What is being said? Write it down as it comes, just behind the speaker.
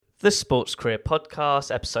The Sports Career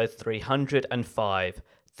Podcast, episode 305,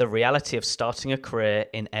 The Reality of Starting a Career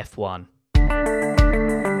in F1.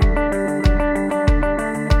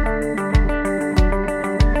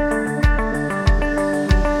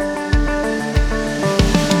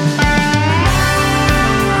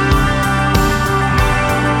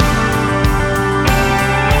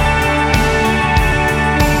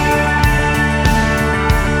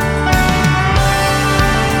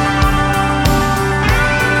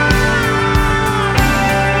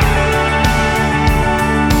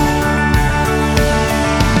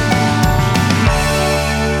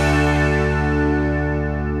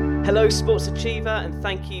 Hello, Sports Achiever, and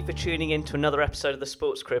thank you for tuning in to another episode of the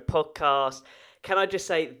Sports Career Podcast. Can I just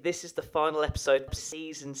say, this is the final episode of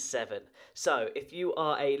Season 7. So, if you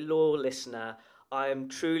are a loyal listener, I am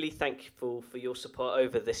truly thankful for your support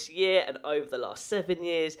over this year and over the last 7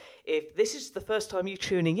 years. If this is the first time you're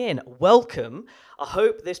tuning in, welcome. I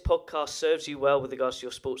hope this podcast serves you well with regards to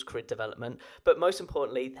your sports career development. But most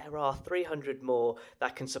importantly, there are 300 more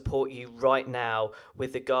that can support you right now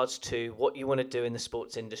with regards to what you want to do in the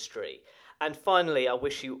sports industry. And finally, I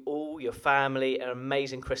wish you all, your family, an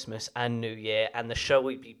amazing Christmas and New Year. And the show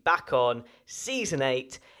will be back on Season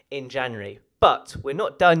 8 in January. But we're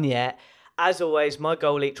not done yet. As always, my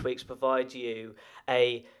goal each week is to provide you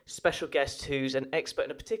a special guest who's an expert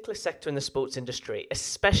in a particular sector in the sports industry,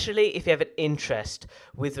 especially if you have an interest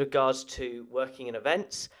with regards to working in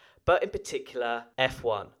events, but in particular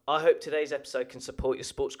F1. I hope today's episode can support your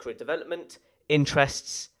sports career development,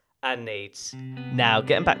 interests, and needs. Now,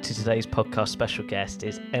 getting back to today's podcast special guest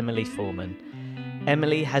is Emily Foreman.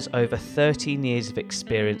 Emily has over 13 years of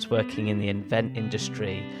experience working in the event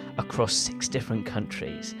industry across 6 different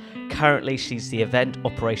countries. Currently, she's the event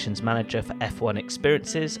operations manager for F1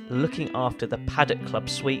 Experiences, looking after the Paddock Club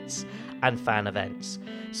suites and fan events.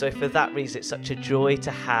 So for that reason, it's such a joy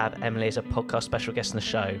to have Emily as a podcast special guest on the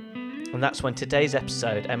show. And that's when today's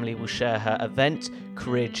episode, Emily will share her event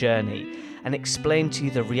career journey and explain to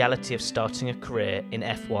you the reality of starting a career in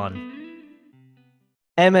F1.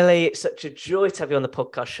 Emily, it's such a joy to have you on the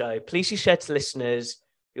podcast show. Please you share to listeners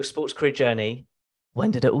your sports career journey.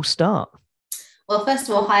 When did it all start? Well, first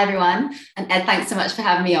of all, hi everyone. And Ed, thanks so much for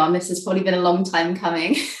having me on. This has probably been a long time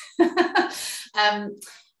coming.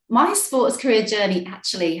 My sports career journey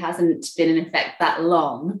actually hasn't been in effect that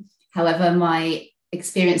long. However, my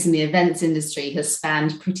experience in the events industry has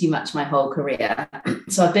spanned pretty much my whole career.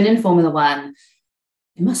 So I've been in Formula One.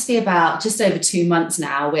 It must be about just over 2 months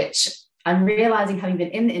now, which I'm realizing, having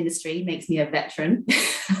been in the industry, makes me a veteran.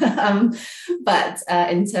 But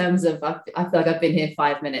in terms of, I feel like I've been here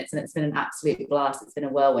 5 minutes and it's been an absolute blast. It's been a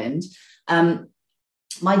whirlwind.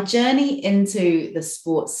 My journey into the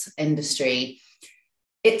sports industry,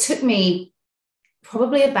 it took me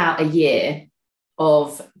probably about a year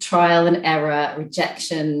of trial and error,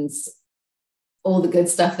 rejections, all the good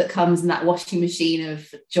stuff that comes in that washing machine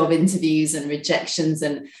of job interviews and rejections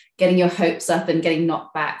and getting your hopes up and getting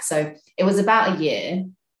knocked back. So it was about a year.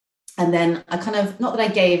 And then I kind of, not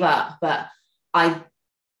that I gave up, but I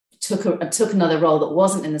took another role that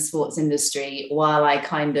wasn't in the sports industry while I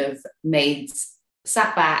kind of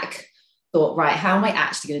sat back, thought, right, how am I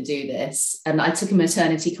actually going to do this? And I took a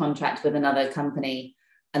maternity contract with another company.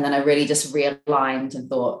 And then I really just realigned and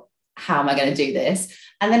thought, how am I going to do this?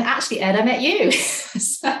 And then actually, Ed, I met you.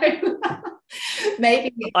 So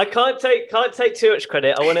maybe I can't take too much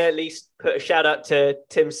credit. I want to at least put a shout out to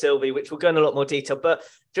Tim Sylvie, which will go in a lot more detail. But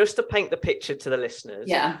just to paint the picture to the listeners,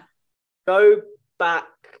 go back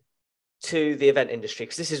to the event industry,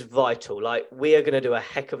 because this is vital. Like, we are going to do a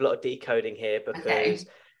heck of a lot of decoding here, because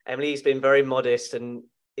Emily's been very modest and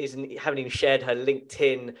haven't even shared her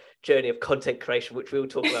LinkedIn journey of content creation, which we will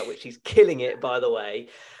talk about, which she's killing it, by the way.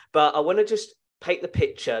 But I want to just paint the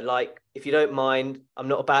picture, like, if you don't mind, I'm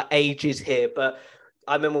not about ages here, but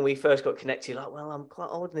I remember when we first got connected, like, well, I'm quite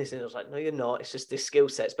old in this. And I was like, no, you're not. It's just this skill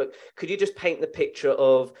sets. But could you just paint the picture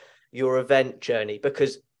of your event journey?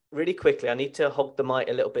 Because really quickly, I need to hog the mic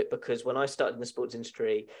a little bit, because when I started in the sports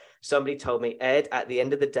industry, somebody told me, Ed, at the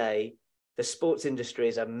end of the day, the sports industry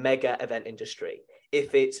is a mega event industry.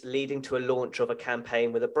 If it's leading to a launch of a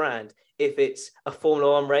campaign with a brand, if it's a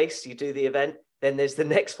Formula One race, you do the event, then there's the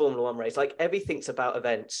next Formula One race. Like, everything's about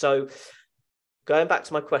events. So going back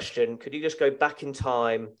to my question, could you just go back in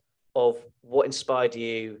time of what inspired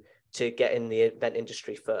you to get in the event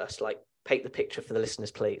industry first? Like, paint the picture for the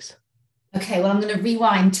listeners, please. Okay, well, I'm going to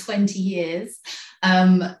rewind 20 years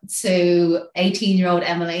to 18-year-old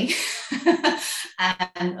Emily.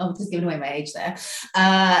 And I'm just giving away my age there.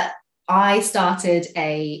 I started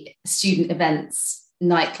a student events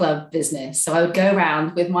nightclub business. So I would go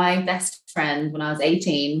around with my best friend when I was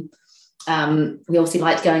 18. We obviously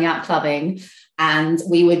liked going out clubbing, and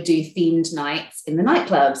we would do themed nights in the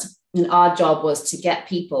nightclubs. And our job was to get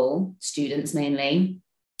people, students mainly,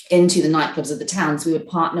 into the nightclubs of the town. So we would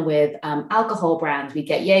partner with alcohol brands. We'd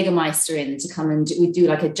get Jägermeister in to come and we'd do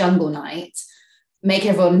like a jungle night, make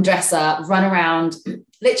everyone dress up,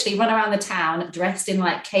 literally run around the town dressed in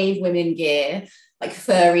like cave women gear, like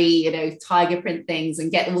furry, tiger print things,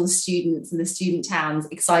 and get all the students in the student towns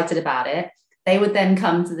excited about it. They would then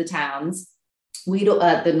come to the towns, the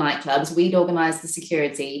nightclubs, we'd organize the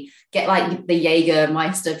security, get like the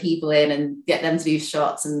Jägermeister people in and get them to do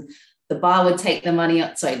shots, and the bar would take the money.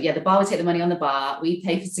 The bar would take the money on the bar. We'd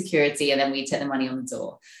pay for security, and then we'd take the money on the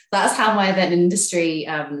door. That's how my event industry,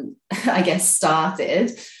 I guess,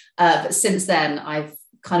 started. But since then, I've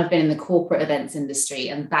kind of been in the corporate events industry,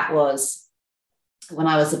 and that was when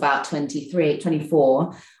I was about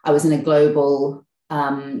 24. I was in a global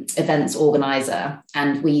events organizer,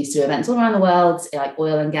 and we used to do events all around the world, like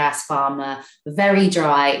oil and gas, pharma, very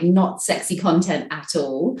dry, not sexy content at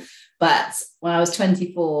all. But when I was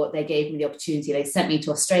 24, they gave me the opportunity. They sent me to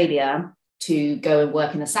Australia to go and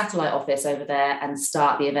work in a satellite office over there and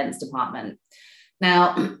start the events department.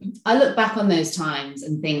 Now, I look back on those times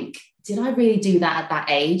and think, did I really do that at that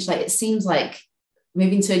age? Like, it seems like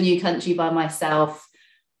moving to a new country by myself,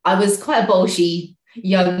 I was quite a bolshy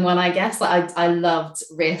young one, I guess. Like, I loved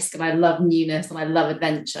risk, and I loved newness, and I love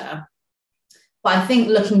adventure. But I think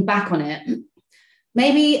looking back on it,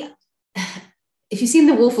 maybe if you've seen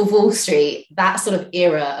The Wolf of Wall Street, that sort of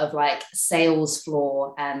era of like sales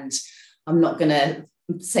floor, and I'm not going to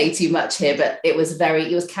say too much here, but it was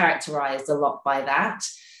characterized a lot by that.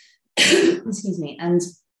 Excuse me. And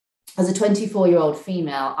as a 24-year-old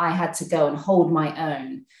female, I had to go and hold my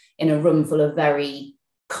own in a room full of very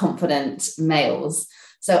confident males.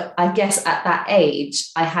 So I guess at that age,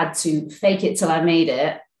 I had to fake it till I made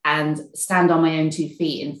it and stand on my own 2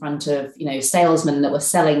 feet in front of, salesmen that were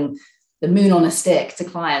selling the moon on a stick to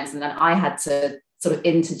clients. And then I had to sort of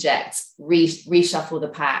interject, reshuffle the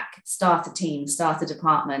pack, start a team, start a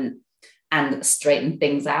department, and straighten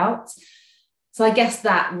things out. So I guess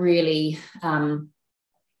that really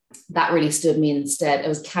stood me instead. It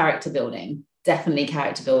was character building, definitely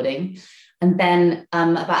character building. And then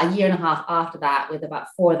about a year and a half after that, with about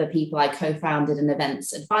 4 other people, I co-founded an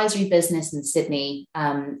events advisory business in Sydney.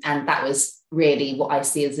 And that was really what I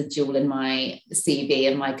see as a jewel in my CV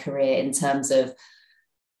and my career in terms of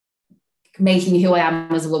making who I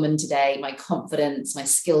am as a woman today, my confidence, my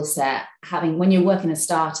skill set. When you're working a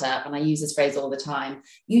startup, and I use this phrase all the time,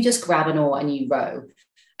 you just grab an oar and you row.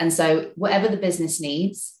 And so whatever the business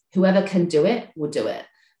needs, whoever can do it will do it.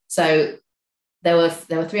 So there were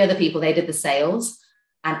 3 other people. They did the sales,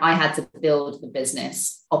 and I had to build the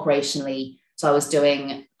business operationally. So I was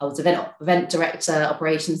event director,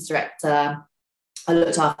 operations director. I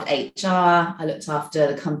looked after HR. I looked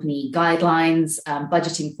after the company guidelines,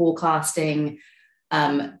 budgeting, forecasting,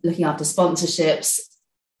 looking after sponsorships,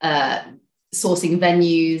 sourcing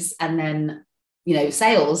venues, and then,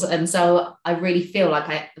 sales. And so I really feel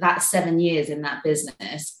like that 7 years in that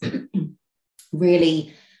business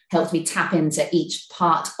really helped me tap into each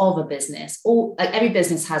part of a business. Every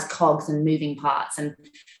business has cogs and moving parts, and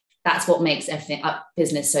that's what makes everything up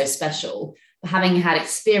business so special. But having had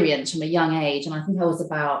experience from a young age, and I think I was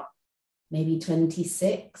about maybe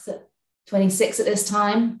 26 at this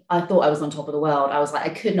time, I thought I was on top of the world. I was like,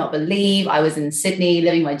 I could not believe I was in Sydney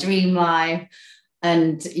living my dream life.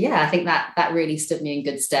 And yeah, I think that really stood me in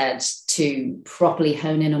good stead to properly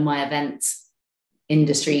hone in on my event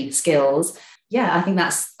industry skills. Yeah, I think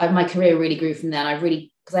my career really grew from there. And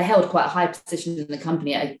because I held quite a high position in the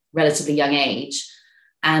company at a relatively young age,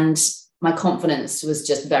 and my confidence was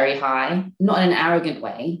just very high, not in an arrogant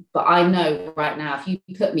way, but I know right now, if you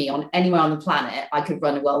put me on anywhere on the planet, I could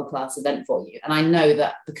run a world-class event for you. And I know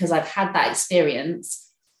that because I've had that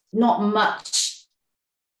experience, there's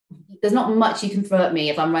not much you can throw at me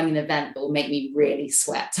if I'm running an event that will make me really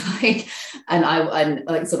sweat and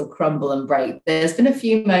I sort of crumble and break. There's been a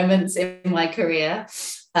few moments in my career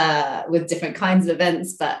with different kinds of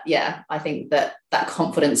events, but yeah, I think that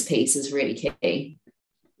confidence piece is really key.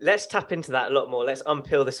 Let's tap into that a lot more. Let's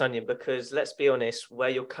unpeel this onion, because let's be honest, where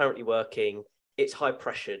you're currently working, it's high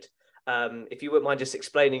pressured. If you wouldn't mind just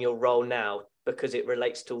explaining your role now, because it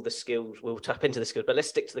relates to all the skills, we'll tap into the skills, but let's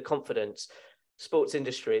stick to the confidence. Sports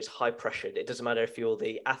industry is high pressured. It doesn't matter if you're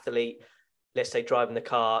the athlete, let's say driving the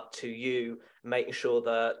car, to you making sure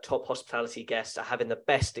the top hospitality guests are having the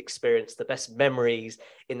best experience, the best memories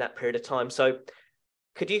in that period of time. So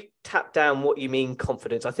Could you tap down what you mean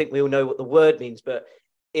confidence? I think we all know what the word means, but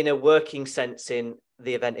in a working sense in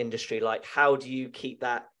the event industry, like how do you keep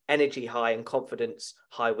that energy high and confidence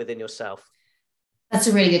high within yourself? That's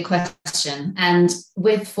a really good question. And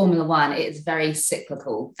with Formula One, it's very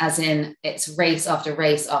cyclical, as in it's race after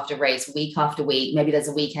race after race, week after week. Maybe there's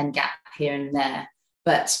a weekend gap here and there.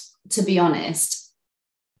 But to be honest,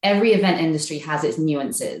 every event industry has its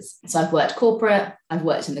nuances. So I've worked corporate, I've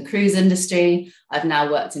worked in the cruise industry, I've now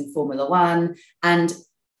worked in Formula One. And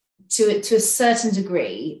to a certain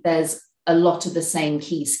degree, there's a lot of the same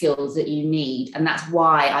key skills that you need. And that's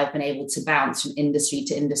why I've been able to bounce from industry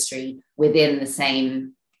to industry within the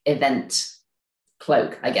same event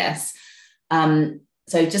cloak, I guess.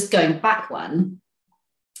 So just going back one,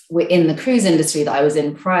 we're in the cruise industry that I was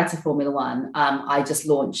in prior to Formula One. I just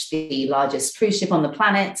launched the largest cruise ship on the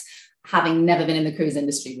planet, having never been in the cruise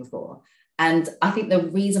industry before. And I think the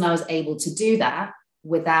reason I was able to do that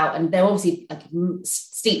and there obviously a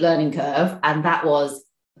steep learning curve, and that was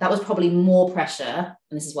probably more pressure,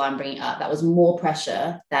 and this is why I'm bringing it up, that was more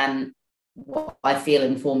pressure than what I feel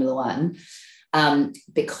in Formula One,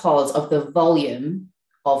 because of the volume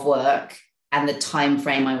of work and the time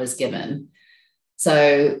frame I was given.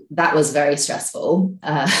 So that was very stressful.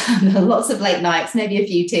 Lots of late nights, maybe a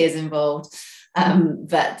few tears involved.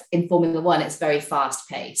 But in Formula One, it's very fast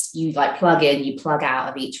paced. You plug in, you plug out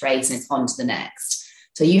of each race, and it's on to the next.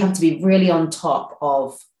 So you have to be really on top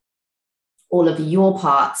of all of your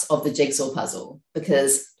parts of the jigsaw puzzle,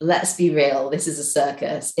 because let's be real, this is a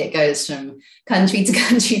circus. It goes from country to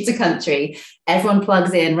country to country. Everyone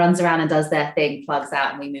plugs in, runs around and does their thing, plugs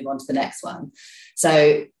out, and we move on to the next one.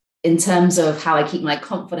 So in terms of how I keep my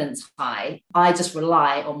confidence high, I just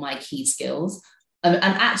rely on my key skills. And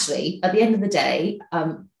actually, at the end of the day,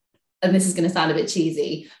 and this is going to sound a bit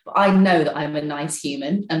cheesy, but I know that I'm a nice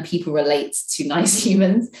human and people relate to nice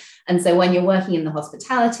humans. And so when you're working in the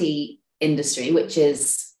hospitality industry, which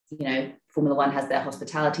is, Formula One has their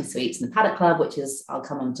hospitality suites in the Paddock Club, which is, I'll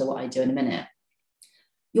come on to what I do in a minute.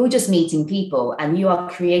 You're just meeting people and you are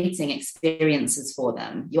creating experiences for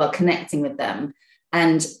them. You are connecting with them.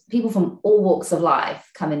 And people from all walks of life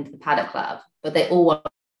come into the Paddock Club, but they all want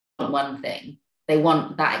one thing. They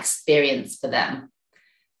want that experience for them.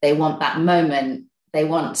 They want that moment. They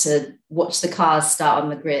want to watch the cars start on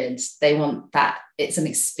the grid. They want that. It's an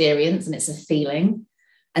experience and it's a feeling.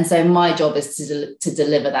 And so my job is to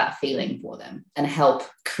deliver that feeling for them and help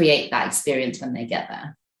create that experience when they get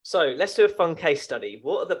there. So let's do a fun case study.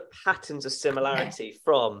 What are the patterns of similarity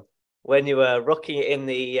from when you were rocking it in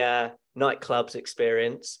the nightclubs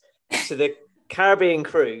experience to the Caribbean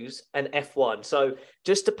cruise and F1? So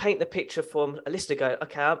just to paint the picture for a listener, go,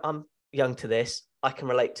 okay, I'm young to this. I can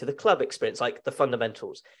relate to the club experience, like the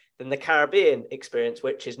fundamentals. Then the Caribbean experience,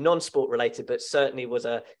 which is non-sport related, but certainly was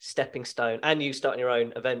a stepping stone, and you starting your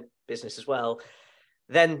own event business as well.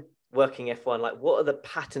 Then working F1, like what are the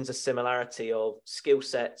patterns of similarity of skill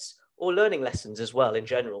sets or learning lessons as well in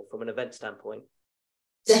general from an event standpoint?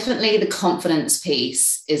 Definitely the confidence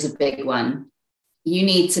piece is a big one. You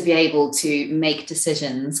need to be able to make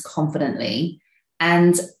decisions confidently.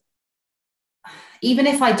 And even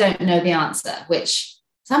if I don't know the answer, which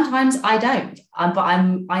sometimes I don't, but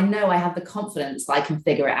I know I have the confidence that I can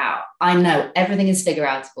figure it out. I know everything is figure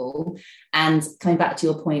outable. And coming back to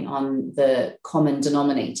your point on the common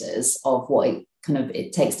denominators of what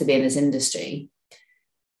it takes to be in this industry,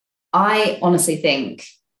 I honestly think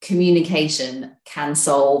communication can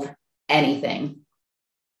solve anything.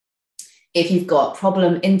 If you've got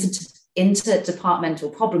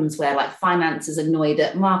interdepartmental problems where like finance is annoyed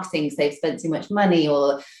at marketing, so they've spent too much money,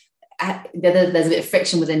 or there's a bit of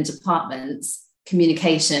friction within departments,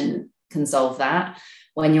 communication can solve that.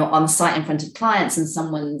 When you're on site in front of clients and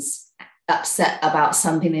someone's upset about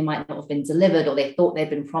something they might not have been delivered or they thought they'd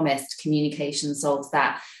been promised, communication solves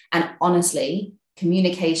that. And honestly,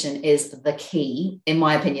 communication is the key, in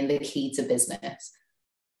my opinion, the key to business.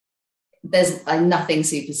 There's nothing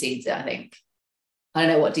supersedes it, I think. I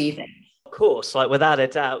don't know, what do you think? Of course, like without a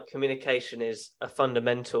doubt, communication is a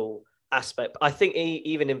fundamental aspect. I think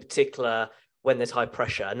even in particular when there's high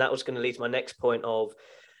pressure, and that was going to lead to my next point of,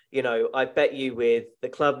 I bet you with the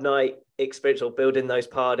club night experience or building those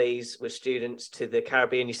parties with students to the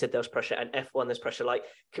Caribbean, you said there was pressure, and F1 there's pressure, like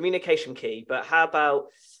communication key. But how about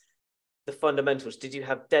the fundamentals? Did you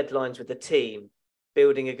have deadlines with the team?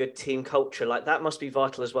 Building a good team culture, like that must be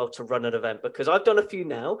vital as well to run an event, because I've done a few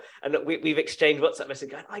now and we've exchanged WhatsApp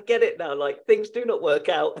messages going, I get it now, like things do not work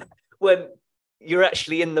out when you're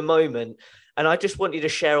actually in the moment. And I just want you to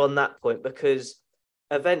share on that point, because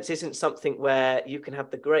events isn't something where you can have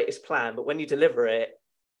the greatest plan, but when you deliver it,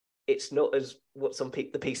 it's not as what's on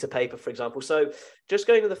the piece of paper, for example. So just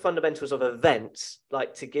going to the fundamentals of events,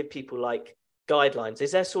 like to give people like guidelines,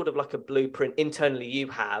 is there sort of like a blueprint internally you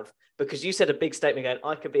have? Because you said a big statement going,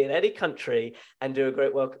 I could be in any country and do a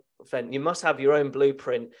great work event. You must have your own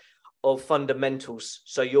blueprint of fundamentals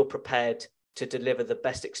so you're prepared to deliver the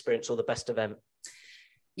best experience or the best event.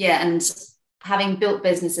 Yeah, and having built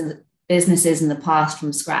businesses in the past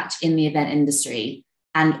from scratch in the event industry,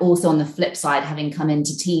 and also on the flip side, having come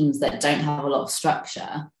into teams that don't have a lot of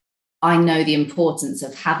structure, I know the importance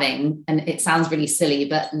of having, and it sounds really silly,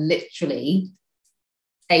 but literally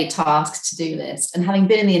a task to-do list. And having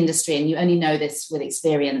been in the industry, and you only know this with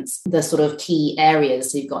experience, the sort of key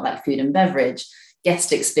areas, so you've got like food and beverage,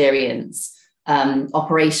 guest experience,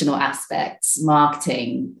 operational aspects,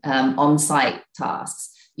 marketing, on-site tasks.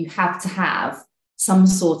 You have to have some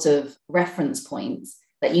sort of reference points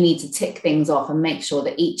that you need to tick things off and make sure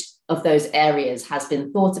that each of those areas has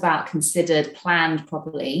been thought about, considered, planned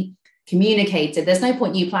properly, communicated. There's no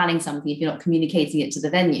point you planning something if you're not communicating it to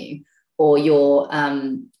the venue or your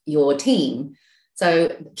team.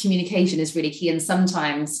 So communication is really key. And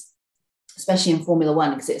sometimes, especially in Formula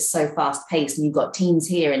One, because it's so fast paced and you've got teams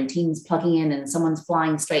here and teams plugging in and someone's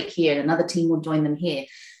flying straight here and another team will join them here,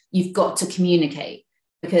 you've got to communicate.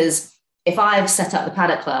 Because if I've set up the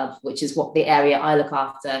Paddock Club, which is what the area I look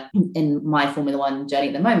after in my Formula One journey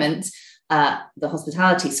at the moment, the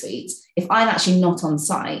hospitality suite, if I'm actually not on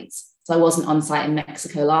site, so I wasn't on site in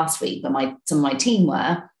Mexico last week, but some of my team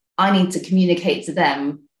were, I need to communicate to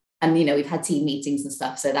them. And, we've had team meetings and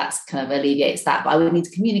stuff, so that's kind of alleviates that. But I would need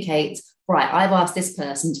to communicate, right, I've asked this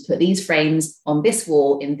person to put these frames on this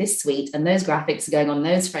wall in this suite, and those graphics are going on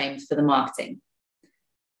those frames for the marketing.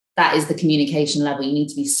 That is the communication level. You need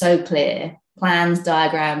to be so clear. Plans,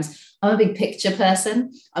 diagrams. I'm a big picture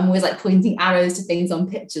person. I'm always like pointing arrows to things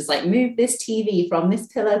on pictures, like move this TV from this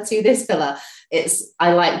pillar to this pillar.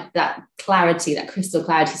 I like that clarity, that crystal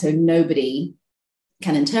clarity, so nobody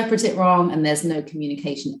can interpret it wrong and there's no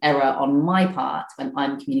communication error on my part when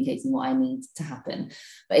I'm communicating what I need to happen.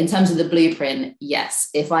 But in terms of the blueprint, yes,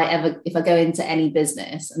 if I go into any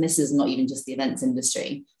business, and this is not even just the events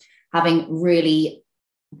industry, having really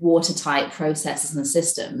watertight processes and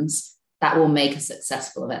systems that will make a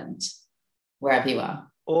successful event wherever you are.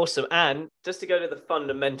 Awesome. And just to go to the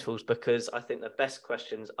fundamentals, because I think the best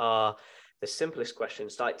questions are the simplest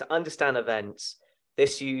questions, like to understand events.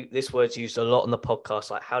 This word's used a lot on the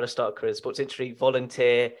podcast, like how to start a career in the sports industry,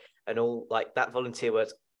 volunteer, and all like that. Volunteer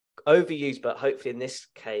word's overused, but hopefully in this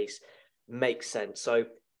case makes sense. So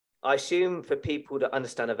I assume for people to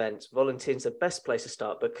understand events, volunteering is the best place to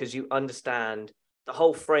start because you understand the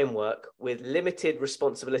whole framework with limited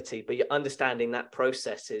responsibility, but you're understanding that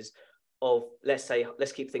processes of,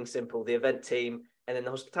 let's keep things simple, the event team and then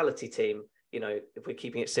the hospitality team, if we're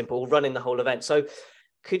keeping it simple, running the whole event. So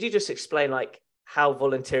could you just explain like how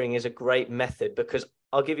volunteering is a great method? Because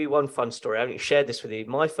I'll give you one fun story. I haven't shared this with you.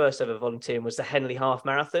 My first ever volunteering was the Henley Half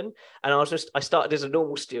Marathon. And I started as a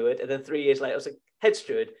normal steward. And then 3 years later, I was a head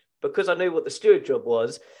steward. Because I knew what the steward job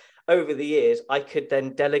was, over the years, I could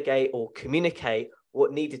then delegate or communicate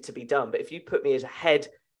what needed to be done. But if you put me as a head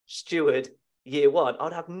steward year one,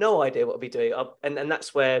 I'd have no idea what I'd be doing. And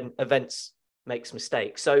that's where events makes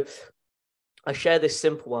mistakes. So I share this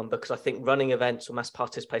simple one because I think running events or mass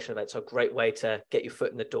participation events are a great way to get your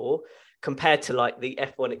foot in the door compared to like the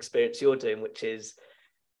F1 experience you're doing, which is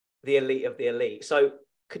the elite of the elite. So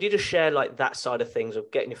could you just share like that side of things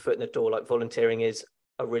of getting your foot in the door? Like volunteering is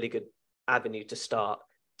a really good avenue to start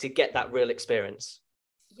to get that real experience.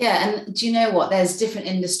 Yeah. And do you know what? There's different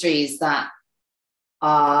industries that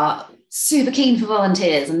are super keen for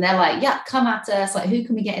volunteers and they're like, yeah, come at us. Like, who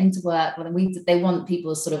can we get into work? Well, they want people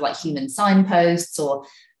as sort of like human signposts or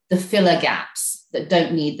the filler gaps that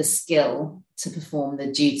don't need the skill to perform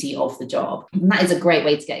the duty of the job. And that is a great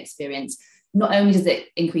way to get experience. Not only does it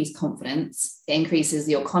increase confidence, it increases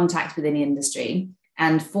your contact within the industry.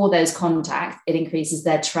 And for those contacts, it increases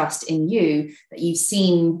their trust in you that you've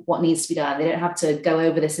seen what needs to be done. They don't have to go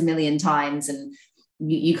over this a million times and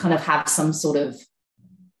you kind of have some sort of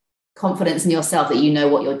confidence in yourself that you know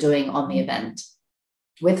what you're doing on the event.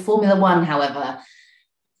 With Formula One, however,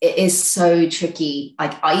 it is so tricky.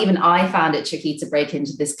 Like I found it tricky to break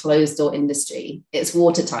into this closed door industry. It's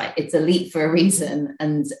watertight. It's elite for a reason.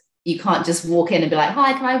 And you can't just walk in and be like,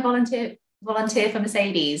 hi, can I volunteer for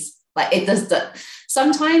Mercedes? Like it does that.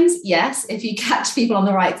 Sometimes, yes, if you catch people on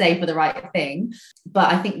the right day for the right thing.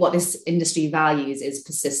 But I think what this industry values is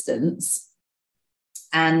persistence.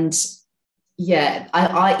 And yeah,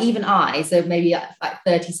 I so maybe like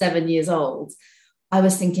 37 years old, I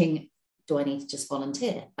was thinking, do I need to just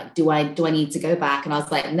volunteer? Like, do I need to go back? And I was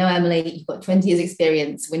like, no, Emily, you've got 20 years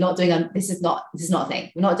experience. We're not doing, this is not a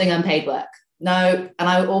thing. We're not doing unpaid work. No. And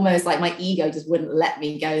I almost like my ego just wouldn't let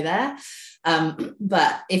me go there.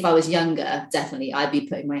 But if I was younger, definitely I'd be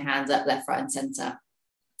putting my hands up left, right, and center.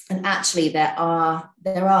 And actually there are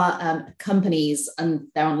companies, and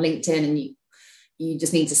they're on LinkedIn, and you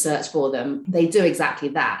just need to search for them. They do exactly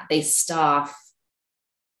that. They staff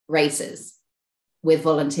races with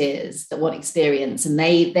volunteers that want experience, and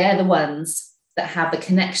they're the ones that have the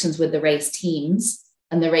connections with the race teams,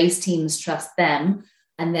 and the race teams trust them.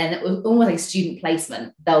 And then it was almost like student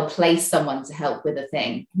placement. They'll place someone to help with a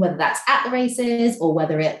thing, whether that's at the races or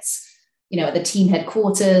whether it's, at the team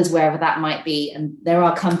headquarters, wherever that might be. And there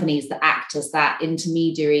are companies that act as that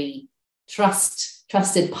intermediary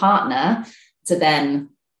trusted partner to then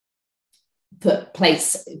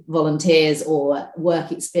place volunteers or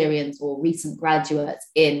work experience or recent graduates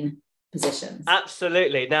in positions.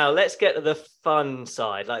 Absolutely. Now let's get to the fun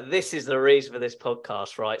side. Like, this is the reason for this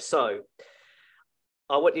podcast, right? So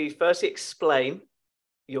I want you to first explain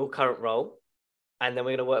your current role, and then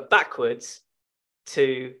we're going to work backwards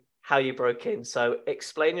to how you broke in. So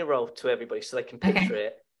explain your role to everybody so they can picture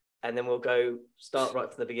it, and then we'll start right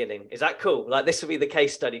from the beginning. Is that cool? Like, this will be the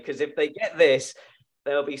case study, because if they get this,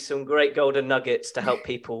 there'll be some great golden nuggets to help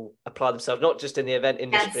people apply themselves, not just in the event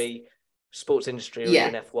industry, sports industry, or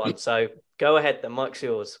even F1. So go ahead, the mic's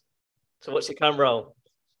yours. So what's your current role?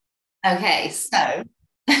 Okay, so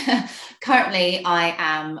currently I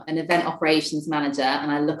am an event operations manager,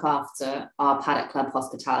 and I look after our Paddock Club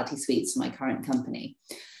hospitality suites for my current company.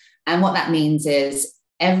 And what that means is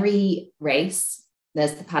every race,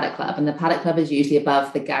 there's the Paddock Club, and the Paddock Club is usually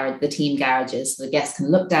above the team garages. So the guests can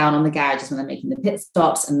look down on the garages when they're making the pit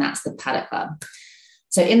stops, and that's the Paddock Club.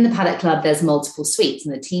 So in the Paddock Club, there's multiple suites,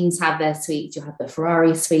 and the teams have their suites. You'll have the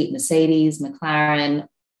Ferrari suite, Mercedes, McLaren,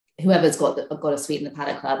 whoever's got a suite in the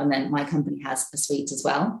Paddock Club, and then my company has a suite as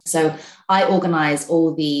well. So I organize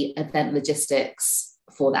all the event logistics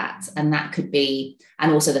for that, and that could be,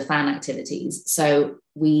 and also the fan activities. So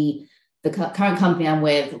the current company I'm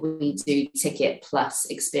with, we do ticket plus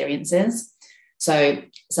experiences. So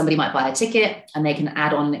somebody might buy a ticket and they can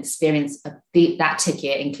add on an experience. That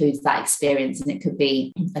ticket includes that experience, and it could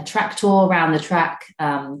be a track tour around the track,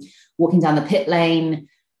 walking down the pit lane,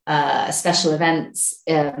 special events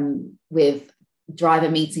with driver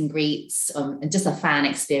meets and greets, and just a fan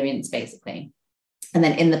experience, basically. And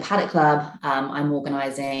then in the Paddock Club, I'm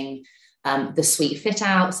organising the suite fit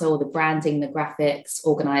out, so all the branding, the graphics,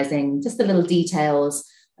 organising just the little details,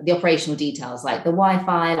 the operational details, like the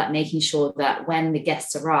Wi-Fi, like making sure that when the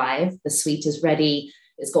guests arrive, the suite is ready,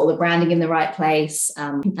 it's got all the branding in the right place.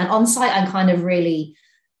 And on site, I'm kind of really,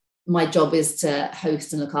 my job is to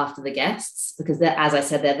host and look after the guests, because as I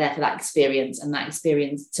said, they're there for that experience, and that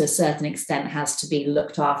experience to a certain extent has to be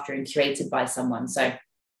looked after and curated by someone. So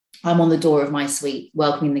I'm on the door of my suite,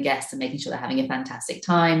 welcoming the guests and making sure they're having a fantastic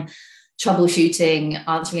time, troubleshooting,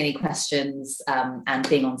 answering any questions, and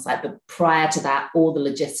being on site. But prior to that, all the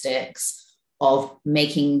logistics of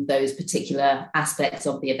making those particular aspects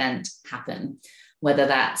of the event happen, whether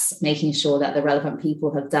that's making sure that the relevant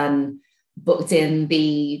people have booked in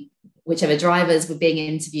whichever drivers were being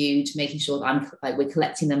interviewed, making sure that we're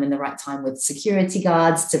collecting them in the right time with security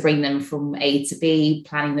guards to bring them from A to B,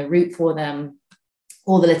 planning the route for them,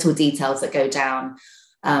 all the little details that go down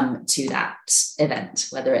to that event,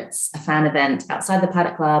 whether it's a fan event outside the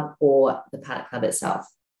Paddock Club or the Paddock Club itself.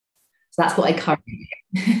 So that's what I currently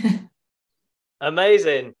do.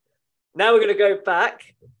 Amazing. Now we're going to go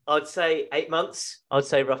back, I'd say 8 months, I'd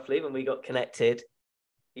say roughly, when we got connected.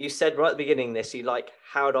 You said right at the beginning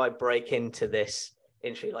how do I break into this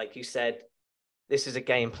industry? Like you said, this is a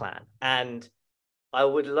game plan. And I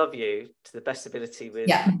would love you to the best ability with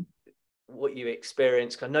what you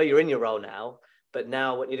experienced. I know you're in your role now, but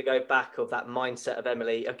now I want you to go back of that mindset of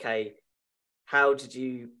Emily. Okay, how did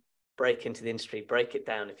you break into the industry? Break it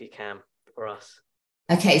down if you can for us.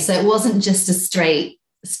 Okay, so it wasn't just a straight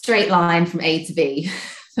line from A to B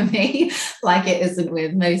for me, like it isn't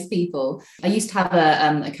with most people. I used to have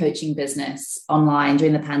a coaching business online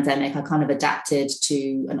during the pandemic. I kind of adapted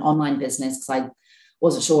to an online business because I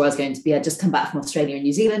wasn't sure where I was going to be. I'd just come back from Australia and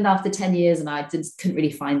New Zealand after 10 years, and I couldn't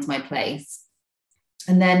really find my place.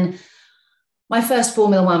 And then my first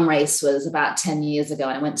Formula One race was about 10 years ago,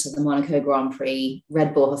 and I went to the Monaco Grand Prix,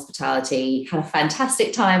 Red Bull Hospitality, had a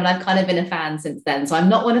fantastic time, and I've kind of been a fan since then. So I'm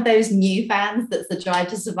not one of those new fans that's the Drive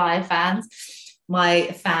to Survive fans. My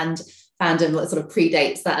fandom sort of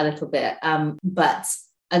predates that a little bit.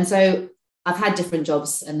 And so I've had different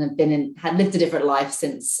jobs and have lived a different life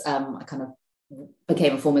since I kind of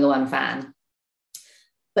became a Formula One fan.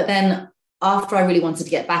 But then after I really wanted to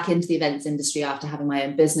get back into the events industry after having my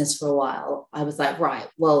own business for a while, I was like, right,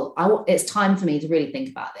 well, it's time for me to really think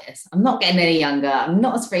about this. I'm not getting any younger. I'm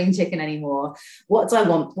not a spring chicken anymore. What do I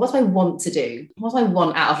want? What do I want to do? What do I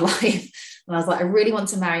want out of life? And I was like, I really want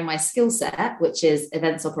to marry my skill set, which is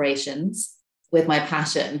events operations, with my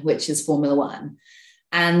passion, which is Formula One.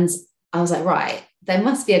 And I was like, right, there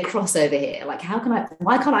must be a crossover here. Like,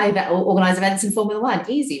 why can't I organize events in Formula One?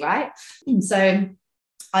 Easy, right? And so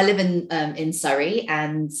I live in Surrey,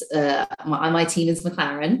 and my team is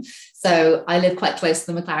McLaren. So I live quite close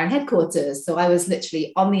to the McLaren headquarters. So I was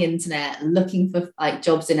literally on the internet looking for like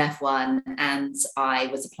jobs in F1, and I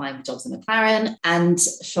was applying for jobs in McLaren. And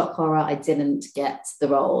shock horror, I didn't get the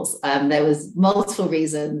roles. There was multiple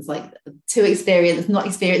reasons, like too experienced, not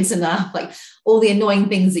experienced enough, like all the annoying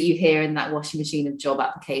things that you hear in that washing machine of job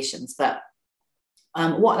applications. But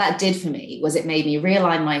what that did for me was it made me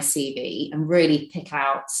realign my CV and really pick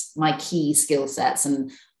out my key skill sets and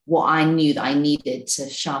what I knew that I needed to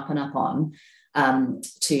sharpen up on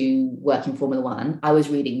to work in Formula One. I was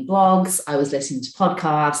reading blogs, I was listening to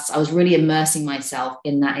podcasts, I was really immersing myself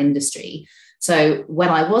in that industry. So when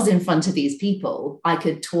I was in front of these people, I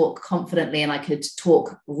could talk confidently and I could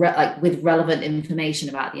talk with relevant information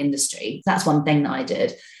about the industry. That's one thing that I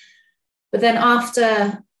did. But then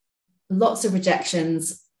after lots of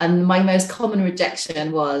rejections, and my most common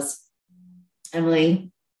rejection was,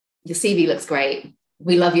 Emily, your CV looks great.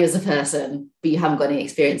 We love you as a person, but you haven't got any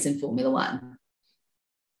experience in Formula One.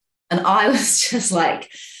 And I was just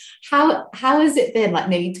like, how has it been like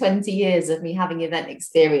nearly 20 years of me having event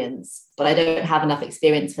experience, but I don't have enough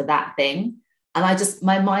experience for that thing? And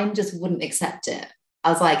my mind just wouldn't accept it.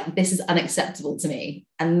 I was like, this is unacceptable to me.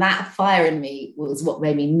 And that fire in me was what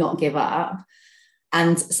made me not give up.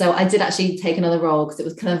 And so I did actually take another role because it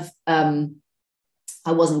was kind of,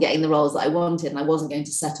 I wasn't getting the roles that I wanted, and I wasn't going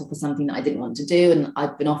to settle for something that I didn't want to do. And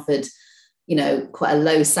I'd been offered, quite a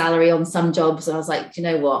low salary on some jobs. And I was like, you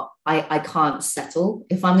know what, I can't settle.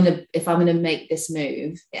 If I'm gonna make this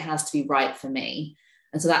move, it has to be right for me.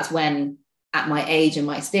 And so that's when, at my age and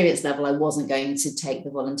my experience level, I wasn't going to take the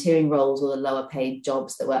volunteering roles or the lower paid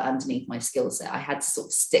jobs that were underneath my skill set. I had to sort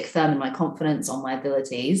of stick firm in my confidence on my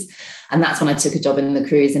abilities. And that's when I took a job in the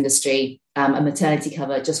cruise industry, a maternity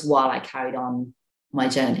cover, just while I carried on my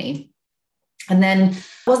journey. And then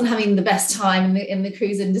I wasn't having the best time in the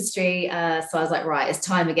cruise industry. So I was like, right, it's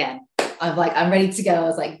time again. I'm ready to go. I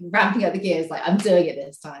was like ramping up the gears, like I'm doing it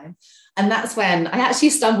this time. And that's when I actually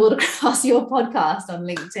stumbled across your podcast on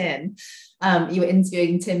LinkedIn. You were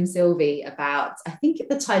interviewing Tim Sylvie about, I think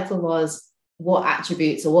the title was, what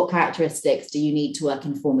attributes or what characteristics do you need to work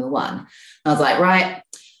in Formula One? And I was like, right,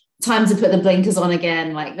 time to put the blinkers on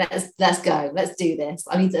again. Like, let's go, let's do this.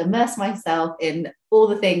 I need to immerse myself in all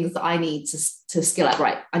the things that I need to skill up.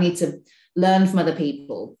 Right, I need to learn from other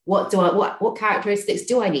people. What characteristics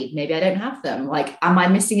do I need? Maybe I don't have them. Like, am I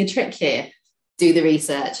missing a trick here? Do the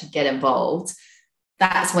research, get involved.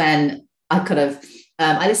 That's when I could have.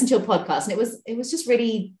 I listened to your podcast, and it was just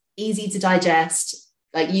really easy to digest.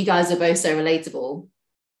 Like, you guys are both so relatable.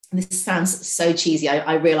 And this sounds so cheesy.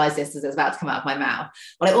 I realized this as it was about to come out of my mouth,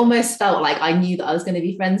 but I almost felt like I knew that I was going to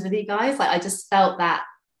be friends with you guys. Like, I just felt that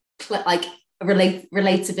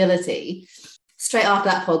relatability. Straight after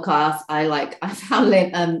that podcast, I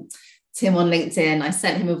found Tim on LinkedIn. I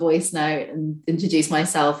sent him a voice note and introduced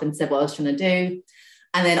myself and said what I was trying to do.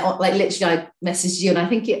 And then literally I messaged you, and I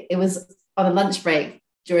think it was on a lunch break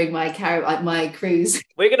during my cruise.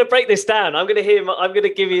 We're going to break this down. I'm going to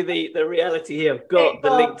give you the reality here. I've got the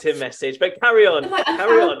LinkedIn message, but carry on.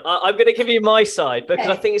 I'm going to give you my side, because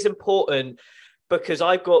I think it's important, because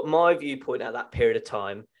I've got my viewpoint at that period of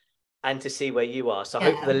time and to see where you are. So I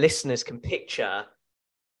hope the listeners can picture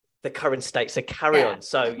the current state. So carry on.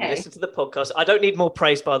 So you listen to the podcast. I don't need more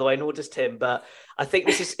praise, by the way, nor does Tim, but I think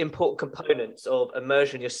this is important components of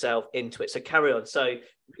immersion yourself into it. So carry on. So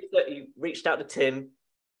you reached out to Tim,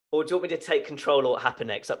 or do you want me to take control of what happened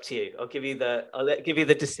next? Up to you. I'll give you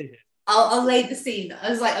the decision. I'll lay the scene.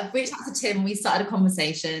 I reached out to Tim. We started a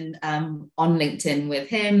conversation on LinkedIn with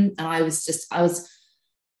him, and I reached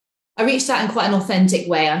out in quite an authentic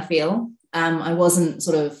way. I feel I wasn't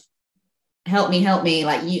sort of help me,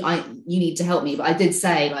 like you need to help me, but I did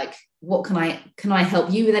say, like, what can I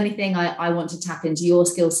help you with anything? I want to tap into your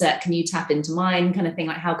skill set. Can you tap into mine, kind of thing?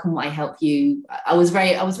 Like, how can I help you? I was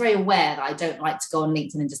very aware that I don't like to go on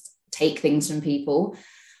LinkedIn and just take things from people.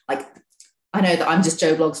 Like, I know that I'm just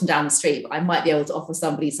Joe Blogs from down the street, but I might be able to offer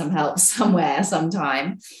somebody some help somewhere,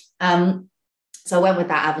 sometime. So I went with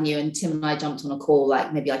that avenue, and Tim and I jumped on a call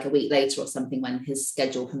like maybe like a week later or something when his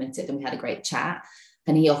schedule permitted, and we had a great chat,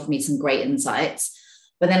 and he offered me some great insights.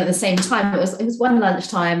 But then at the same time, it was one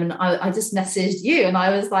lunchtime, and I just messaged you, and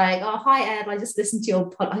I was like, "Oh, hi Ed, I just listened to your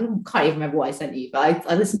pod." I can't even remember what I sent you, but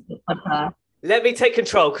I listened to your podcast. Let me take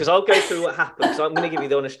control, because I'll go through what happened. So I'm going to give you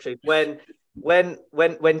the honest truth. When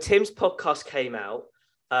Tim's podcast came out,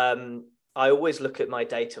 I always look at my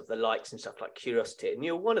data of the likes and stuff, like curiosity, and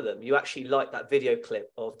you're one of them. You actually like that video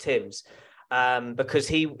clip of Tim's, because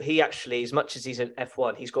he actually, as much as he's an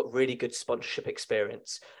F1, he's got really good sponsorship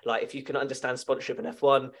experience. Like, if you can understand sponsorship in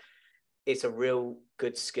F1, it's a real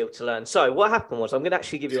good skill to learn. So what happened was, I'm going to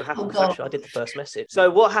actually give you what happened, because actually I did the first message.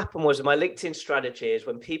 So what happened was, my LinkedIn strategy is,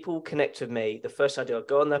 when people connect with me, the first I do, I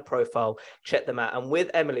go on their profile, check them out. And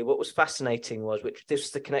with Emily, what was fascinating was, which this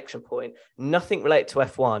was the connection point, nothing related to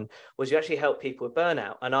F1, was you actually help people with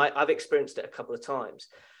burnout. And I've experienced it a couple of times.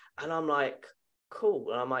 And I'm like,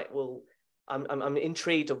 cool. And I'm like, well, I'm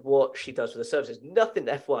intrigued of what she does with the services. Nothing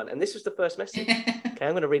to F1. And this was the first message. Okay,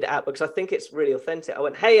 I'm going to read it out because I think it's really authentic. I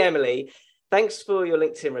went, "Hey, Emily, thanks for your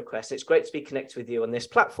LinkedIn request. It's great to be connected with you on this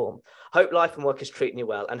platform. Hope life and work is treating you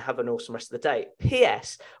well, and have an awesome rest of the day.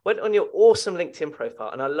 P.S. Went on your awesome LinkedIn profile,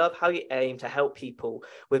 and I love how you aim to help people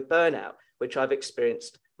with burnout, which I've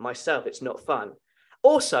experienced myself. It's not fun.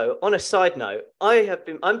 Also, on a side note,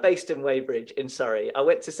 I'm based in Weybridge in Surrey. I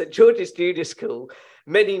went to St George's Junior School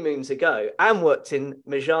many moons ago, and worked in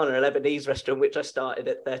Majana, a Lebanese restaurant, which I started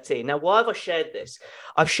at 13. Now, why have I shared this?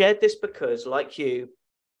 I've shared this because, like you,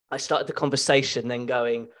 I started the conversation then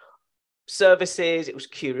going, services, it was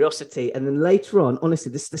curiosity. And then later on,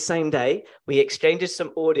 honestly, this is the same day, we exchanged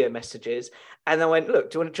some audio messages, and I went, "Look,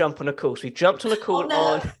 do you want to jump on a call?" So we jumped on a call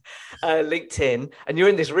on LinkedIn, and you're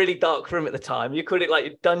in this really dark room at the time. You called it like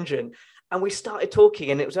your dungeon. And we started talking,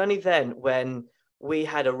 and it was only then when we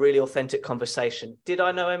had a really authentic conversation. Did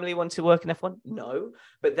I know Emily wanted to work in F1? No.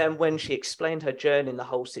 But then when she explained her journey and the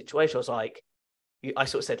whole situation, I was like, I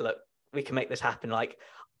sort of said, "Look, we can make this happen." Like,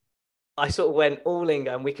 I sort of went all in,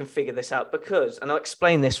 and we can figure this out, because, and I'll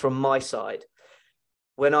explain this from my side,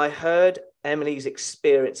 when I heard Emily's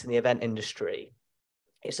experience in the event industry,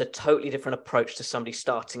 it's a totally different approach to somebody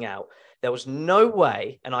starting out. There was no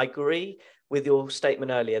way, and I agree with your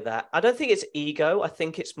statement earlier, that I don't think it's ego. I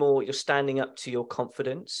think it's more you're standing up to your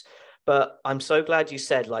confidence. But I'm so glad you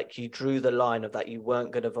said, like, you drew the line of that you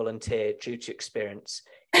weren't going to volunteer due to experience.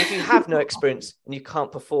 If you have no experience and you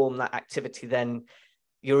can't perform that activity, then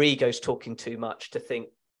your ego's talking too much to think,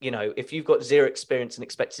 if you've got zero experience and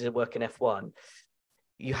expected to work in F1,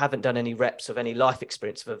 you haven't done any reps of any life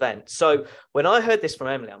experience of events. So when I heard this from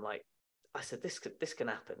Emily, I said, this can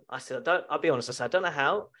happen. I said, I'll be honest, I don't know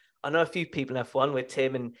how. I know a few people in F1 with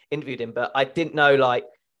Tim and interviewed him, but I didn't know like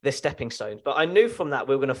the stepping stones. But I knew from that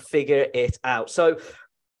we were going to figure it out. So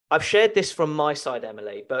I've shared this from my side,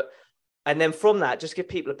 Emily, and then from that, just give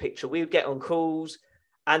people a picture. We would get on calls,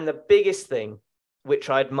 and the biggest thing,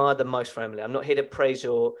 which I admire the most from Emily, I'm not here to praise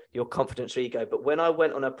your confidence or ego, but when I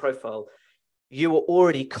went on her profile, you were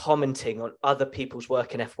already commenting on other people's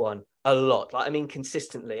work in F1 a lot. Like, I mean,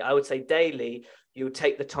 consistently. I would say daily, you would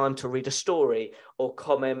take the time to read a story or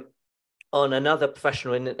comment on another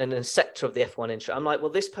professional in a sector of the F1 industry. I'm like,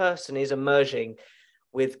 well, this person is emerging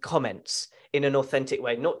with comments in an authentic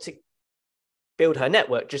way, not to build her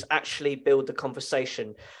network, just actually build the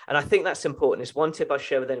conversation. And I think that's important. It's one tip I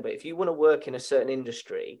share with anybody. If you want to work in a certain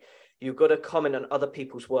industry, you've got to comment on other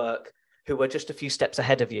people's work who are just a few steps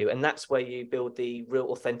ahead of you. And that's where you build the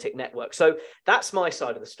real authentic network. So that's my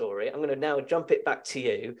side of the story. I'm going to now jump it back to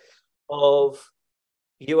you of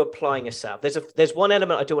you applying yourself. There's one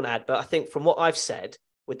element I do want to add, but I think from what I've said,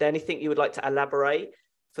 would there anything you would like to elaborate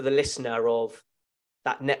for the listener of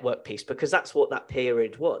that network piece? Because that's what that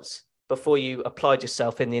period was before you applied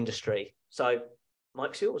yourself in the industry. So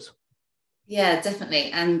Mike's yours. Yeah,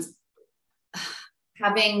 definitely. And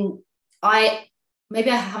I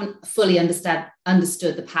haven't fully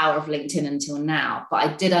understood the power of LinkedIn until now, but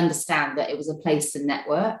I did understand that it was a place to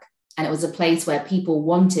network, and it was a place where people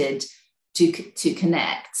wanted to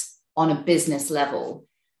connect on a business level.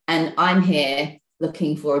 And I'm here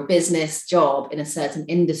looking for a business job in a certain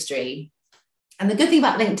industry. And the good thing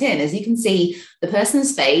about LinkedIn is you can see the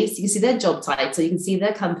person's face, you can see their job title, you can see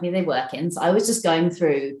their company they work in. So I was just going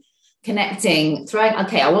through I was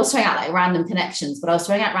throwing out like random connections, but I was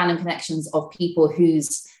throwing out random connections of people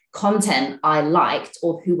whose content I liked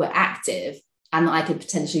or who were active and that I could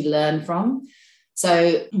potentially learn from.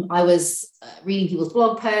 So I was reading people's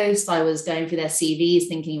blog posts. I was going through their CVs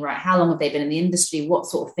thinking, right, how long have they been in the industry? What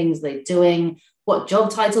sort of things are they doing? What job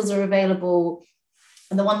titles are available?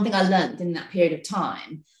 And the one thing I learned in that period of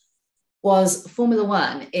time was Formula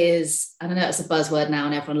One is, and I know it's a buzzword now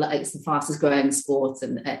and everyone likes the fastest growing sport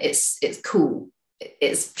and it's cool,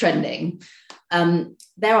 it's trending.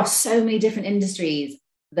 There are so many different industries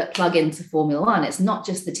that plug into Formula One. It's not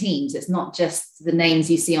just the teams, it's not just the names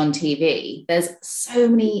you see on TV. There's so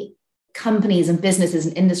many companies and businesses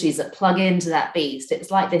and industries that plug into that beast.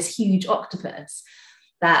 It's like this huge octopus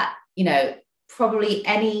that, you know, probably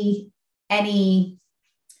any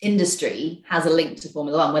industry has a link to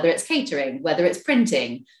Formula One, whether it's catering, whether it's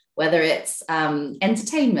printing, whether it's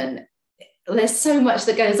entertainment. There's so much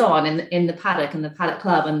that goes on in the paddock and the paddock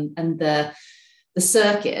club and the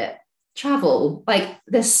circuit, travel. Like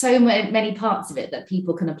there's so many parts of it that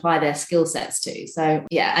people can apply their skill sets to. So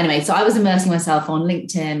yeah, anyway, so I was immersing myself on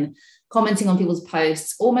LinkedIn, commenting on people's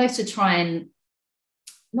posts, almost to try and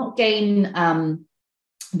not gain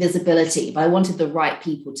visibility, but I wanted the right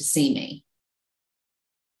people to see me.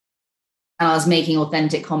 And I was making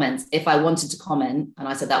authentic comments. If I wanted to comment and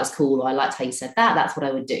I said that was cool, or I liked how you said that, that's what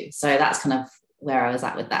I would do. So that's kind of where I was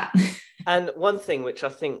at with that. And one thing which I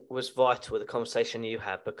think was vital with the conversation you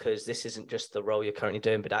had, because this isn't just the role you're currently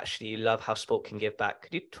doing, but actually you love how sport can give back.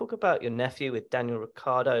 Could you talk about your nephew with Daniel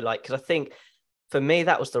Ricciardo? Like, because I think for me,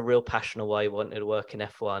 that was the real passion of why you wanted to work in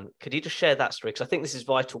F1. Could you just share that story? Because I think this is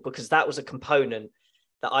vital, because that was a component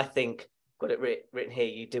that I think, got it written here,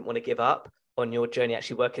 you didn't want to give up on your journey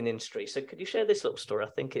actually working in the industry. So could you share this little story? I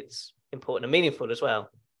think it's important and meaningful as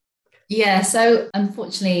well. Yeah, so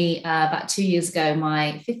unfortunately, about 2 years ago,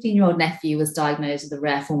 my 15-year-old nephew was diagnosed with a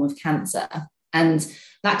rare form of cancer. And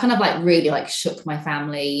that kind of like really like shook my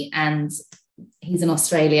family. And he's in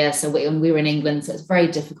Australia, so we were in England. So it's very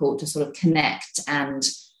difficult to sort of connect and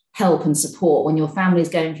help and support when your family's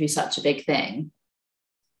going through such a big thing.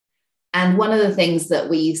 And one of the things that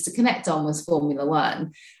we used to connect on was Formula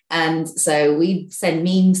One. And so we'd send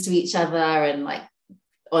memes to each other and like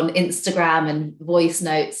on Instagram and voice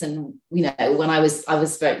notes. And, you know, when I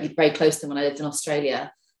was very, very close to them when I lived in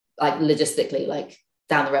Australia, like logistically, like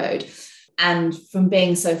down the road. And from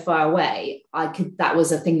being so far away, that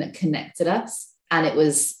was a thing that connected us. And it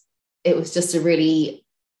was just a really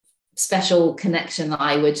special connection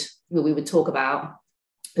that we would talk about.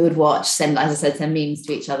 We would watch, send memes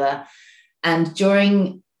to each other. And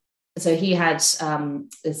so he had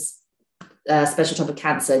this special type of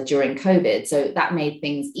cancer during COVID. So that made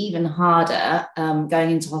things even harder,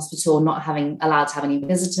 going into hospital, not having allowed to have any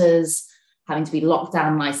visitors, having to be locked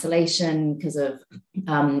down in isolation because of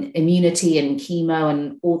immunity and chemo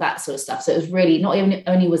and all that sort of stuff. So it was really not even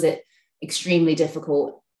only was it extremely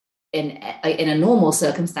difficult in a normal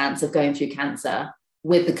circumstance of going through cancer,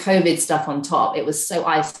 with the COVID stuff on top, it was so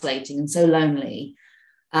isolating and so lonely.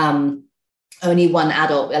 Only one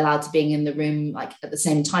adult allowed to being in the room like at the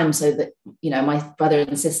same time, so that, you know, my brother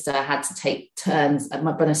and sister had to take turns, and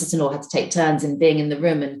my brother and sister-in-law had to take turns in being in the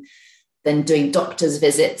room and then doing doctor's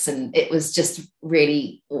visits, and it was just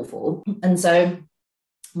really awful. And so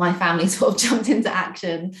my family sort of jumped into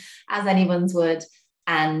action, as anyone's would,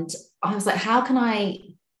 and I was like, how can I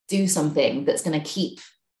do something that's going to keep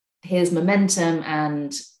his momentum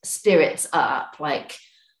and spirits up? Like,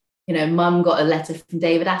 you know, mum got a letter from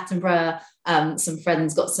David Attenborough, some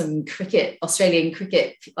friends got some Australian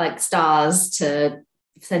cricket like stars to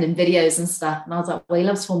send him videos and stuff. And I was like, well, he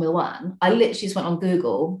loves Formula One. I literally just went on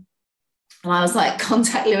Google and I was like,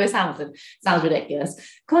 contact Lewis Hamilton. Sounds ridiculous.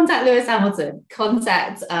 Contact Lewis Hamilton,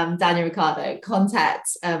 contact Daniel Ricciardo, contact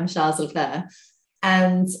Charles Leclerc.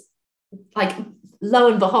 And like, lo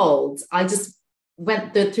and behold, I just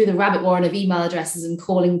went through the rabbit warren of email addresses and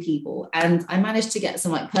calling people. And I managed to get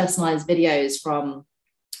some like personalized videos from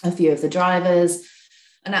a few of the drivers.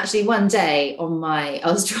 And actually one day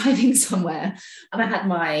I was driving somewhere and I had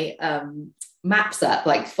my maps up,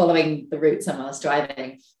 like following the route somewhere I was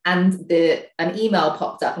driving. And an email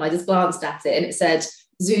popped up and I just glanced at it and it said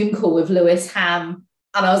Zoom call with Lewis Ham.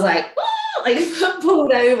 And I was like, oh, I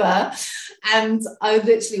pulled over. And I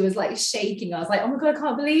literally was like shaking. I was like, oh my God, I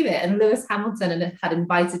can't believe it. And Lewis Hamilton had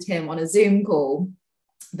invited him on a Zoom call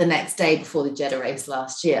the next day before the Jeddah race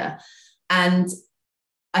last year. And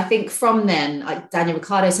I think from then, like Daniel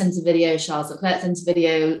Ricciardo sent a video, Charles Leclerc sent a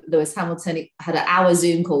video, Lewis Hamilton had an hour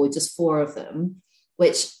Zoom call with just 4 of them,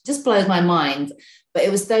 which just blows my mind. But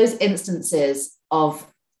it was those instances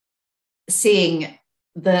of seeing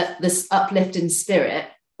this uplifting spirit.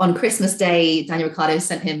 On Christmas Day, Daniel Ricciardo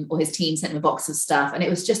sent him, or his team sent him, a box of stuff. And it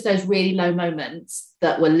was just those really low moments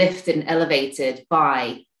that were lifted and elevated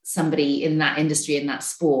by somebody in that industry, in that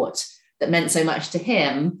sport, that meant so much to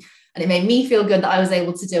him. And it made me feel good that I was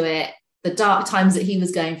able to do it. The dark times that he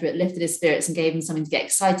was going through, it lifted his spirits and gave him something to get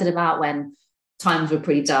excited about when times were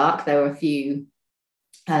pretty dark. There were a few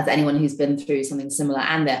to anyone who's been through something similar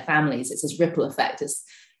and their families. It's this ripple effect.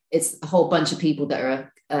 It's a whole bunch of people that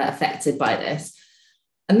are affected by this.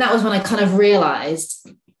 And that was when I kind of realized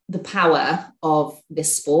the power of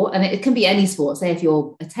this sport. And it can be any sport. Say if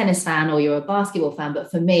you're a tennis fan or you're a basketball fan,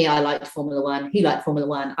 but for me, I liked Formula One. He liked Formula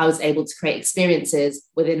One. I was able to create experiences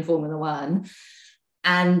within Formula One.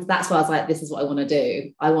 And that's why I was like, this is what I want to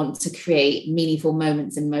do. I want to create meaningful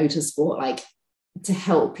moments in motorsport, like to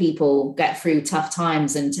help people get through tough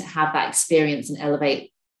times and to have that experience and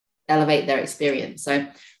elevate their experience. So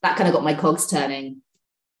that kind of got my cogs turning.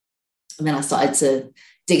 And then I started to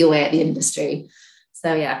dig away at the industry.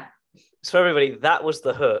 So yeah. So everybody, that was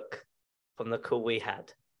the hook from the call we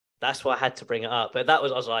had. That's why I had to bring it up. But I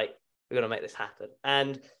was like, we're going to make this happen.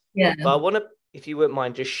 And yeah, but I want to, if you wouldn't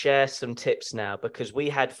mind, just share some tips now, because we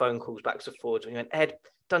had phone calls backwards and forwards. We went, Ed,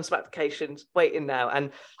 done some applications, waiting now.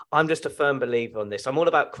 And I'm just a firm believer on this. I'm all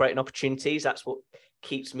about creating opportunities. That's what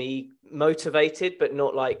keeps me motivated, but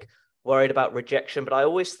not like worried about rejection. But I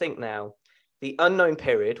always think now, the unknown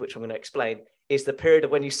period, which I'm going to explain, is the period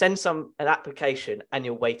of when you send an application and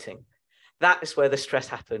you're waiting. That is where the stress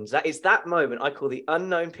happens. That is that moment I call the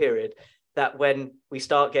unknown period, that when we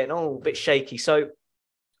start getting a bit shaky. So,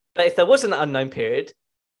 but if there wasn't an unknown period,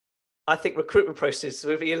 I think recruitment process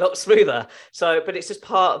would be a lot smoother. So, but it's just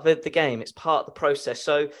part of the game. It's part of the process.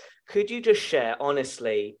 So could you just share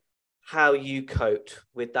honestly how you coped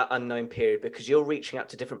with that unknown period? Because you're reaching out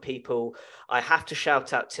to different people. I have to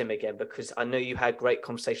shout out Tim again, because I know you had great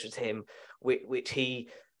conversations with him, which he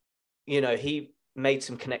made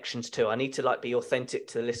some connections too. I need to be authentic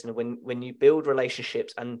to the listener. When you build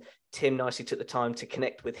relationships, and Tim nicely took the time to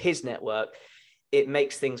connect with his network, it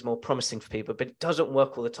makes things more promising for people, but it doesn't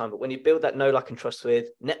work all the time. But when you build that know, like, and trust with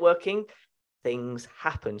networking, things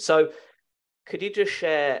happen. So could you just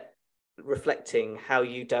share, reflecting how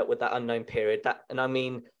you dealt with that unknown period, and I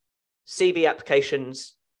mean CV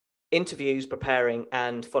applications, interviews, preparing,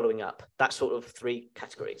 and following up, that sort of 3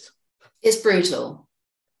 categories? It's brutal.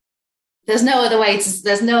 There's no other word.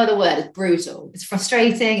 It's brutal. It's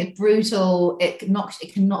frustrating. It's brutal. It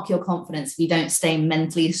can knock your confidence if you don't stay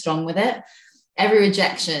mentally strong with it. Every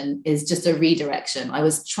rejection is just a redirection. I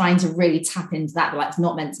was trying to really tap into that, like, it's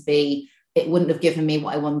not meant to be. It wouldn't have given me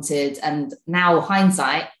what I wanted. And now,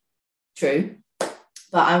 hindsight, true. But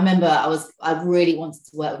I remember I really wanted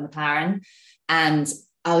to work with McLaren, and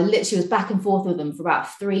I literally was back and forth with them for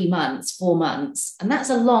about 3 months, 4 months. And that's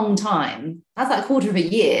a long time. That's like a quarter of a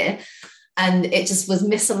year. And it just was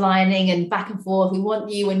misaligning and back and forth. We want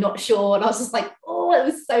you, we're not sure. And I was just like, oh, it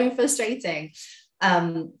was so frustrating.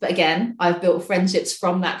 But again, I've built friendships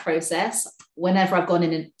from that process. Whenever I've gone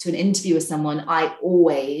into an interview with someone, I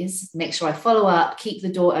always make sure I follow up, keep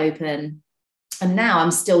the door open. And now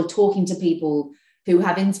I'm still talking to people who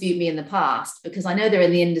have interviewed me in the past, because I know they're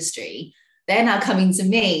in the industry. They're now coming to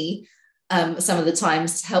me some of the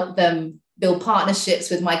times to help them build partnerships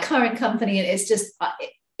with my current company. And it's just,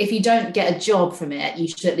 if you don't get a job from it, you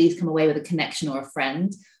should at least come away with a connection or a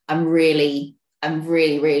friend. I'm really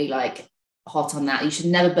like hot on that. You should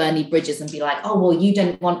never burn any bridges and be like, oh, well, you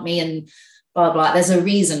didn't want me and blah, blah. There's a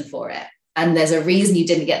reason for it. And there's a reason you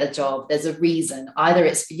didn't get the job. There's a reason. Either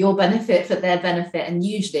it's for your benefit, for their benefit, and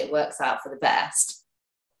usually it works out for the best.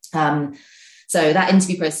 So that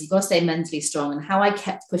interview process, you've got to stay mentally strong. And how I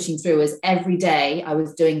kept pushing through is every day I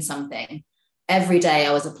was doing something. Every day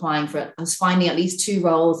I was applying for it. I was finding at least 2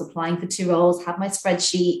 roles, applying for 2 roles, have my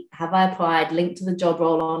spreadsheet, have I applied, linked to the job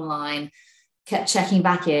role online, kept checking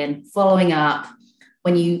back in, following up.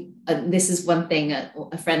 When you, this is one thing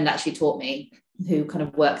a friend actually taught me, who kind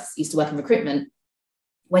of used to work in recruitment.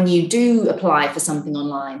 When you do apply for something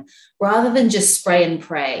online, rather than just spray and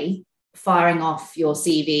pray, firing off your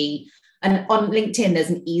CV, and on LinkedIn,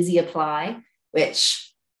 there's an easy apply,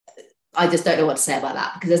 which I just don't know what to say about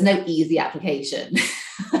that, because there's no easy application.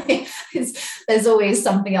 There's always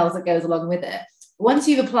something else that goes along with it. Once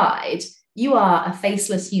you've applied, you are a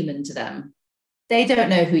faceless human to them. They don't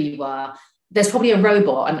know who you are. There's probably a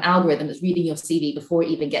robot, an algorithm that's reading your CV before it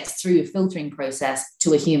even gets through a filtering process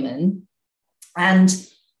to a human. And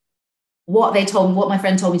what my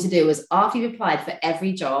friend told me to do was, after you've applied for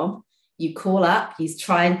every job, you call up,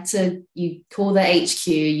 you call the HQ,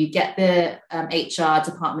 you get the HR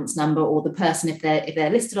department's number, or the person, if they're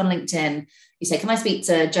listed on LinkedIn, you say, can I speak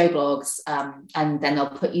to Joe Blogs? And then they'll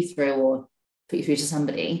put you through to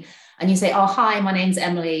somebody. And you say, oh, hi, my name's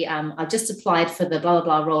Emily. I've just applied for the blah,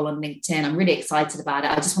 blah, blah role on LinkedIn. I'm really excited about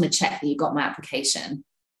it. I just want to check that you got my application.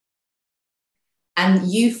 And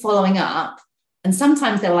you following up, and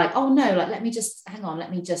sometimes they're like, oh no, let me just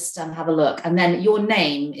have a look. And then your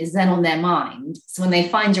name is then on their mind. So when they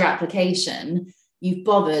find your application, you've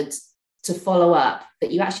bothered to follow up,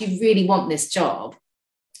 that you actually really want this job,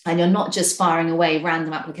 and you're not just firing away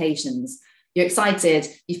random applications. You're excited,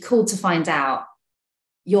 you've called to find out,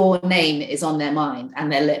 your name is on their mind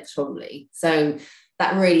and their lips probably. So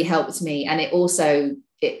that really helped me. And it also,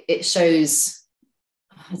 it shows,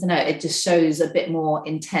 I don't know, it just shows a bit more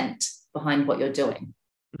intent behind what you're doing.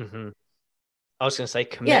 Mm-hmm. I was going to say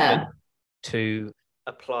commitment to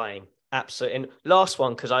applying. Absolutely. And last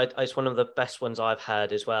one, because it's one of the best ones I've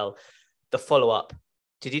had as well, the follow-up.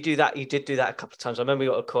 Did you do that? You did do that a couple of times. I remember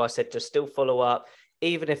you got a call, I said, just still follow up,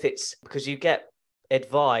 even if it's because you get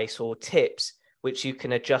advice or tips which you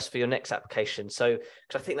can adjust for your next application. So,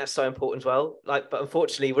 because I think that's so important as well. Like, but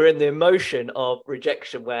unfortunately, we're in the emotion of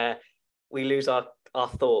rejection where we lose our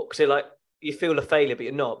thought. Because like you feel a failure, but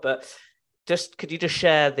you're not. But could you just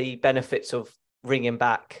share the benefits of ringing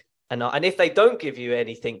back? And if they don't give you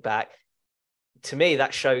anything back, to me,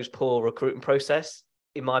 that shows poor recruiting process,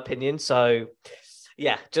 in my opinion. So,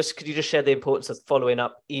 yeah, could you just share the importance of following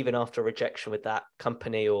up even after rejection with that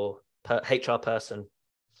company or HR person?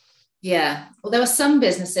 Yeah, well, there were some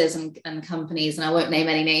businesses and companies, and I won't name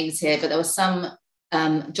any names here, but there were some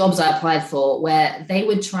jobs I applied for where they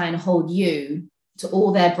would try and hold you to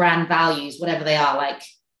all their brand values, whatever they are, like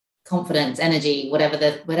confidence, energy, whatever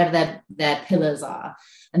their pillars are,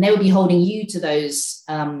 and they would be holding you to those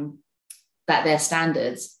that their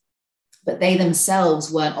standards, but they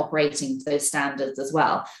themselves weren't operating to those standards as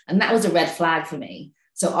well, and that was a red flag for me.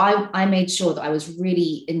 So I made sure that I was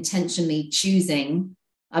really intentionally choosing.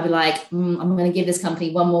 I'd be like, I'm going to give this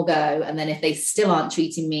company one more go. And then if they still aren't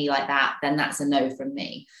treating me like that, then that's a no from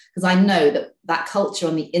me. Because I know that culture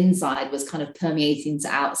on the inside was kind of permeating to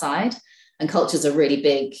outside. And cultures are really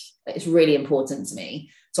big. It's really important to me.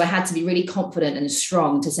 So I had to be really confident and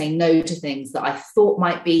strong to say no to things that I thought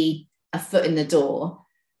might be a foot in the door,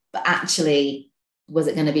 but actually, was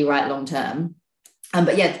it going to be right long term?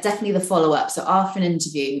 But yeah, definitely the follow-up. So after an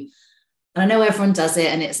interview, and I know everyone does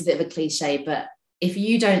it and it's a bit of a cliche, but if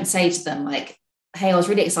you don't say to them like, hey, I was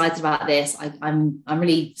really excited about this, I'm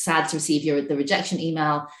really sad to receive the rejection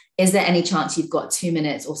email. Is there any chance you've got 2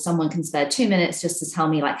 minutes, or someone can spare 2 minutes just to tell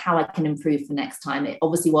me like how I can improve for next time? It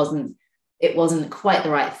obviously wasn't quite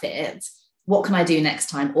the right fit. What can I do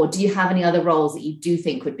next time? Or do you have any other roles that you do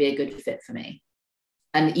think would be a good fit for me?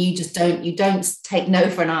 And you don't take no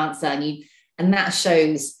for an answer, and that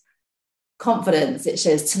shows confidence, it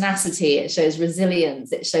shows tenacity, it shows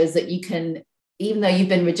resilience, it shows that you can, even though you've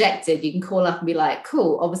been rejected, you can call up and be like,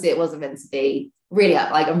 cool, obviously it wasn't meant to be. Really,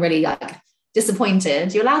 like, I'm really like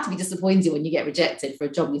disappointed. You're allowed to be disappointed when you get rejected for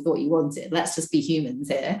a job you thought you wanted. Let's just be humans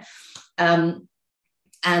here.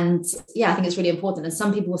 And yeah, I think it's really important. And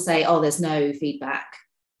some people will say, oh, there's no feedback.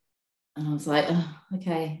 And I was like, oh,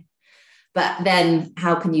 okay. But then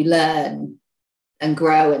how can you learn and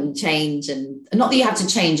grow and change? And not that you have to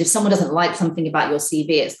change. If someone doesn't like something about your CV,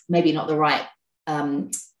 it's maybe not the right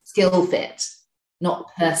skill fit,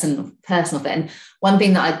 not personal fit. And one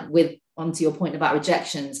thing that onto your point about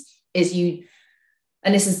rejections is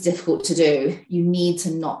and this is difficult to do, you need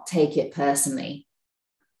to not take it personally.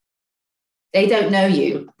 They don't know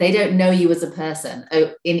you. They don't know you as a person.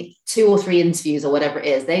 In 2 or 3 interviews or whatever it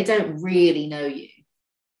is, they don't really know you.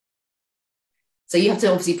 So you have to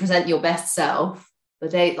obviously present your best self,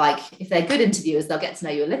 but if they're good interviewers, they'll get to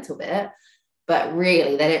know you a little bit, but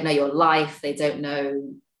really they don't know your life. They don't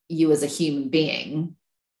know you as a human being.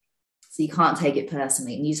 So you can't take it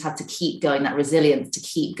personally, and you just have to keep going, that resilience to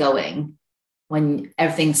keep going when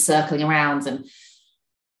everything's circling around. And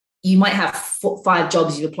you might have 5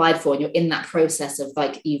 jobs you've applied for, and you're in that process of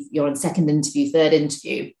like, you're on second interview, third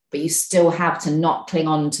interview, but you still have to not cling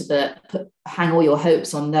on to hang all your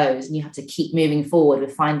hopes on those. And you have to keep moving forward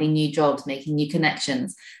with finding new jobs, making new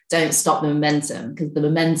connections. Don't stop the momentum, because the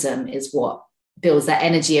momentum is what builds that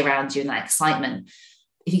energy around you and that excitement.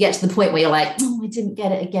 If you get to the point where you're like, oh, I didn't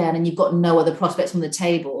get it again, and you've got no other prospects on the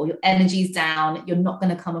table, your energy's down, you're not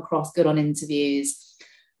going to come across good on interviews.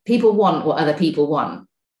 People want what other people want.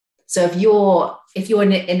 So if you're in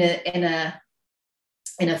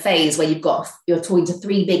a phase where you're talking to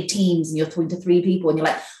 3 big teams and you're talking to 3 people, and you're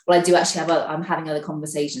like, well, I do actually I'm having other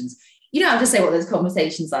conversations. You don't have to say what those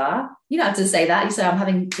conversations are. You don't have to say that. You say, I'm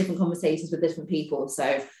having different conversations with different people.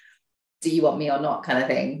 So do you want me or not, kind of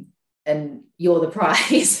thing? And you're the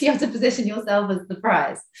prize. You have to position yourself as the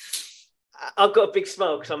prize. I've got a big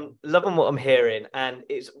smile because I'm loving what I'm hearing. And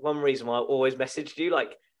it's one reason why I always messaged you.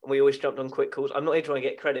 Like, and we always jumped on quick calls. I'm not here trying to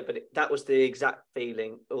get credit, but that was the exact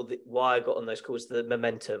feeling, or why I got on those calls, the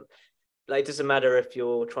momentum. Like, it doesn't matter if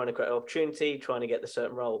you're trying to create an opportunity, trying to get the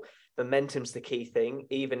certain role. Momentum's the key thing,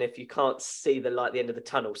 even if you can't see the light at the end of the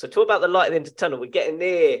tunnel. So talk about the light at the end of the tunnel. We're getting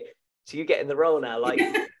near to you getting the role now. Like,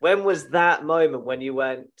 when was that moment when you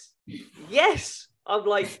went, yes, I'm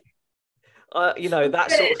like,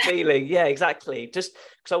 that sort of feeling. Yeah, exactly. Just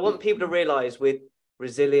because I want people to realize with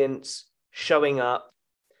resilience, showing up,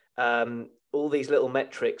 all these little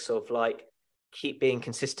metrics of like, keep being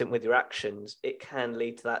consistent with your actions, it can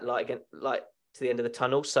lead to that light again, like to the end of the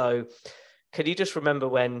tunnel. So could you just remember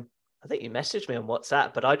when, I think you messaged me on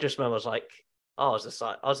WhatsApp, but I just remember I was like, I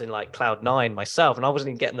was in like cloud nine myself, and I wasn't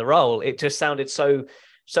even getting the role. It just sounded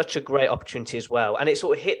such a great opportunity as well. And it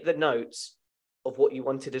sort of hit the notes of what you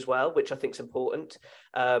wanted as well, which I think is important.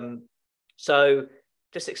 So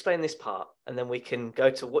just explain this part, and then we can go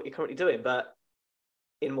to what you're currently doing, but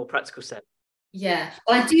in a more practical sense. Yeah,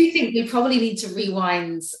 well, I do think we probably need to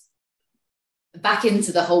rewind back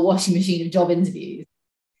into the whole washing machine of job interviews.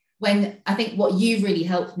 When I think what you really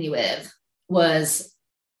helped me with was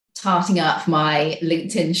tarting up my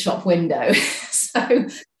LinkedIn shop window. So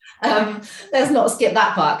let's not skip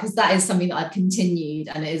that part, because that is something that I've continued,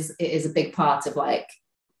 and it is a big part of like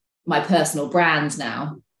my personal brand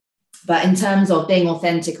now. But in terms of being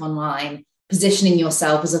authentic online, positioning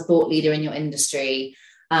yourself as a thought leader in your industry,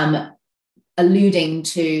 alluding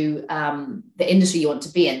to the industry you want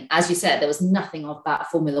to be in. As you said, there was nothing of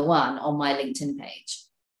that Formula One on my LinkedIn page.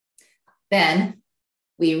 Then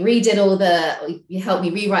we redid you helped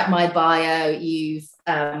me rewrite my bio. You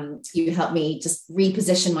helped me just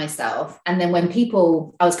reposition myself. And then when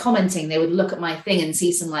I was commenting, they would look at my thing and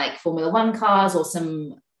see some like Formula One cars or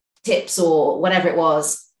some tips or whatever it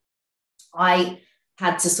was. I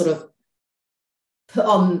had to sort of put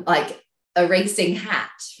on like a racing hat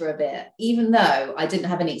for a bit, even though I didn't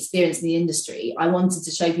have any experience in the industry. I wanted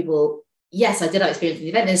to show people, yes, I did have experience in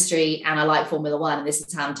the event industry, and I like Formula One, and this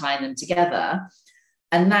is how I'm tying them together.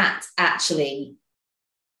 And that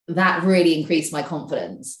really increased my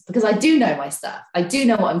confidence, because I do know my stuff. I do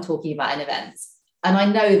know what I'm talking about in events. And I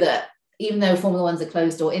know that even though Formula One's a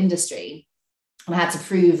closed door industry, and I had to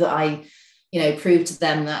prove that prove to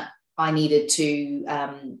them that I needed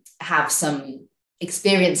to have some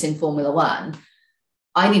experience in Formula One,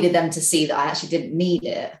 I needed them to see that I actually didn't need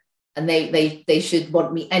it, and they should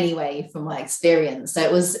want me anyway from my experience. So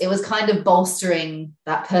it was kind of bolstering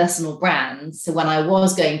that personal brand. So when I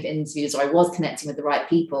was going for interviews or I was connecting with the right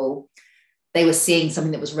people, they were seeing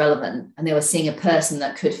something that was relevant, and they were seeing a person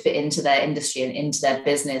that could fit into their industry and into their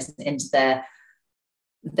business and into their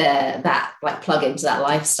that like plug into that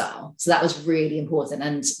lifestyle. So that was really important,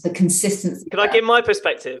 and the consistency. Can I give my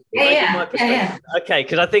perspective? Yeah. Okay,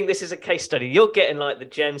 because I think this is a case study. You're getting like the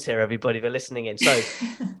gems here, everybody, if you're listening in. So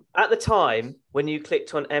at the time when you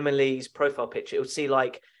clicked on Emily's profile picture, it would see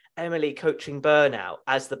like Emily coaching burnout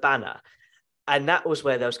as the banner, and that was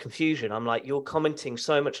where there was confusion. I'm like, you're commenting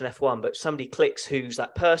so much on F1, but somebody clicks who's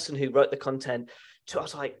that person who wrote the content. So I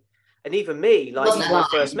was like, and even me, like my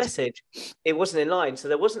first message, it wasn't in line. So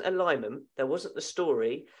there wasn't alignment, there wasn't the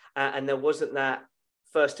story, and there wasn't that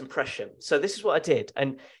first impression. So this is what I did.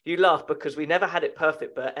 And you laugh because we never had it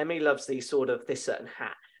perfect, but Emily loves these sort of this certain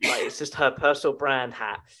hat. Like, it's just her personal brand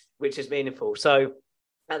hat, which is meaningful. So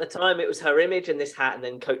at the time it was her image and this hat and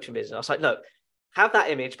then coaching business. I was like, look, have that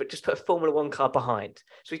image, but just put a Formula One car behind.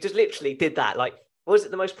 So we just literally did that. Like, was it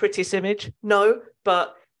the most prettiest image? No,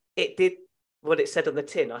 but it did what it said on the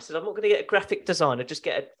tin. I said, I'm not going to get a graphic designer, just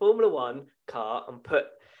get a Formula One car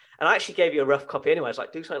and I actually gave you a rough copy anyway. I was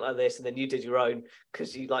like, do something like this. And then you did your own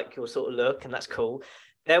because you like your sort of look, and that's cool.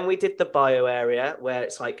 Then we did the bio area where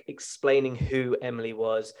it's like explaining who Emily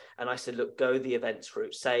was. And I said, look, go the events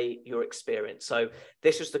route, say your experience. So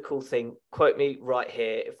this was the cool thing. Quote me right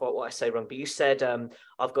here if what I say wrong. But you said,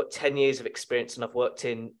 I've got 10 years of experience and I've worked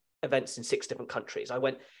in events in 6 different countries. I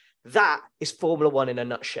went, that is Formula One in a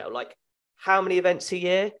nutshell. Like, how many events a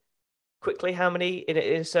year? Quickly, how many in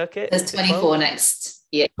a circuit? There's 24 next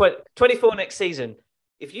year. 24 next season.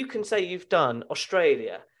 If you can say you've done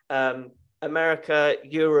Australia, America,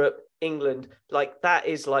 Europe, England, like that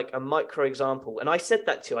is like a micro example. And I said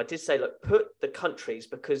that to you. I did say, look, put the countries,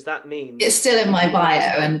 because that means it's still in my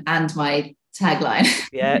bio and my tagline.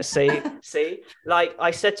 Yeah, see, like I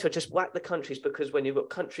said to her, just whack the countries, because when you've got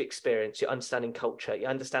country experience, you're understanding culture, you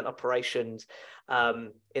understand operations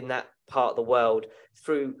in that part of the world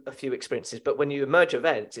through a few experiences. But when you merge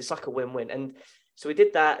events, it's like a win-win. And so we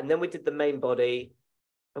did that, and then we did the main body,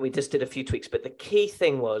 and we just did a few tweaks. But the key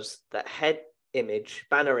thing was that head image,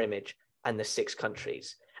 banner image, and the 6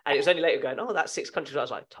 countries. And it was only later going, oh, that's 6 countries. I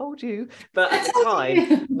was like, told you. But at the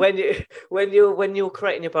time, when you're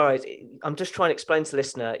creating your bios, I'm just trying to explain to the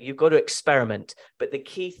listener, you've got to experiment. But the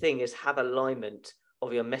key thing is have alignment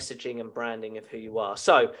of your messaging and branding of who you are.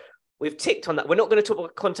 So we've ticked on that. We're not going to talk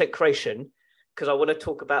about content creation because I want to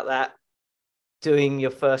talk about that doing your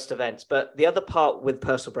first events. But the other part with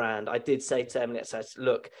personal brand, I did say to Emily, I said,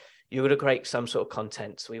 look, you're going to create some sort of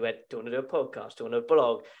content. So we went, do you want to do a podcast? Do you want to do a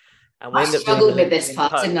blog? And we I ended up doing struggled with this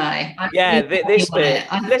part, post. didn't I? Yeah, this bit.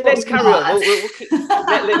 Let's carry on. We'll keep,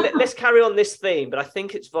 let's carry on this theme. But I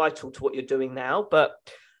think it's vital to what you're doing now. But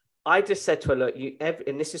I just said to her, look,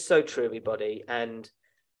 and this is so true, everybody. And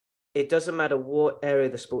it doesn't matter what area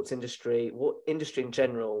of the sports industry, what industry in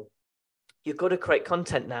general, you've got to create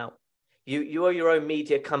content now. You are your own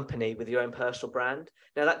media company with your own personal brand.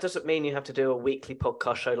 Now, that doesn't mean you have to do a weekly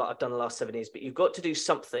podcast show like I've done the last 7 years, but you've got to do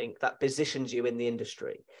something that positions you in the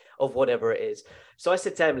industry of whatever it is. So I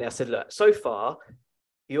said to Emily, I said, look, so far,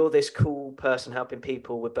 you're this cool person helping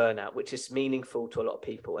people with burnout, which is meaningful to a lot of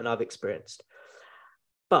people, and I've experienced.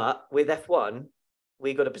 But with F1,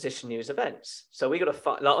 we got to position you as events. So we got to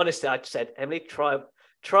find, like, honestly, I said, Emily, try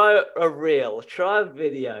a reel, try a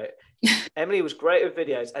video. Emily was great with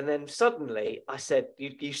videos. And then suddenly I said,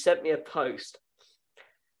 you sent me a post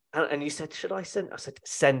and you said, should I send? I said,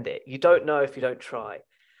 send it. You don't know if you don't try.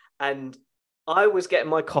 And I was getting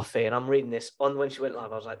my coffee and I'm reading this on when she went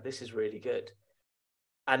live. I was like, this is really good.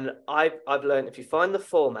 And I've learned if you find the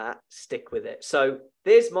format, stick with it. So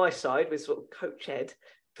there's my side with sort of Coach Ed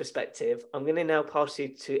perspective. I'm going to now pass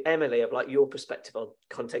you to Emily of like your perspective on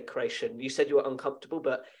content creation. You said you were uncomfortable,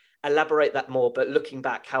 but elaborate that more. But looking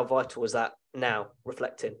back, how vital was that now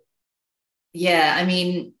reflecting? Yeah, I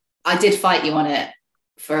mean, I did fight you on it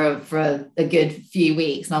for a good few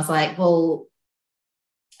weeks. And I was like, well,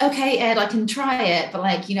 okay, Ed, I can try it, but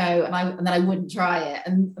like, you know, and then I wouldn't try it.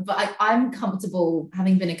 But I'm comfortable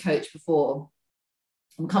having been a coach before.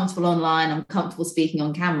 I'm comfortable online. I'm comfortable speaking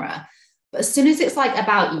on camera. But as soon as it's like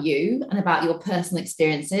about you and about your personal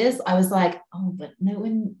experiences, I was like, oh, but no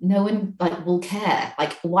one like will care.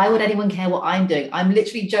 Like, why would anyone care what I'm doing? I'm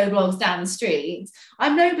literally Joe Blogs down the street.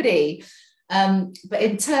 I'm nobody. But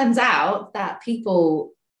it turns out that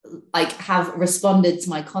people like have responded to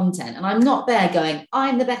my content, and I'm not there going,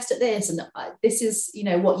 I'm the best at this, and this is, you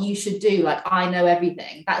know, what you should do. Like, I know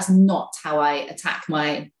everything. That's not how I attack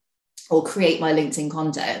or create my LinkedIn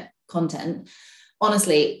content.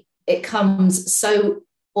 Honestly, it comes so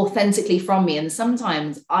authentically from me. And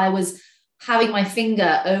sometimes I was having my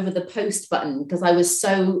finger over the post button because I was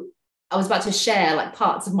about to share like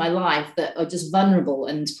parts of my life that are just vulnerable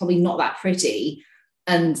and probably not that pretty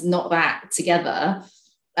and not that together.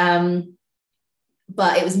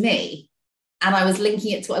 But it was me. And I was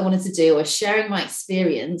linking it to what I wanted to do, or sharing my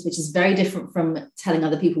experience, which is very different from telling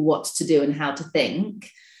other people what to do and how to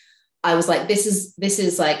think. I was like, this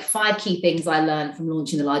is like 5 key things I learned from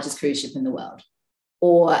launching the largest cruise ship in the world.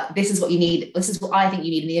 Or this is what you need. This is what I think you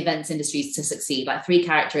need in the events industry to succeed, like 3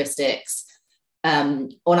 characteristics.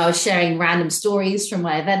 When I was sharing random stories from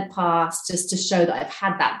my event past, just to show that I've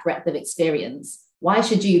had that breadth of experience. Why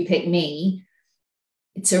should you pick me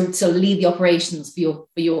to lead the operations for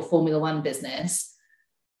your Formula One business?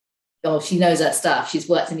 Oh, she knows her stuff. She's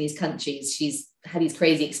worked in these countries. She's had these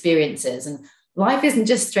crazy experiences. And life isn't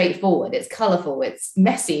just straightforward. It's colorful. It's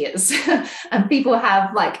messy. And people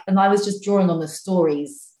have and I was just drawing on the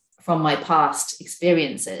stories from my past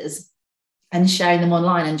experiences and sharing them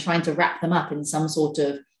online and trying to wrap them up in some sort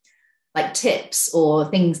of like tips or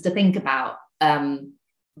things to think about. And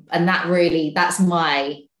that's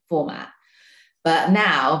my format. But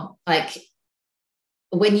now, like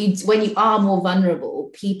when you are more vulnerable,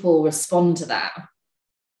 people respond to that.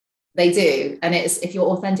 They do. And it's, if you're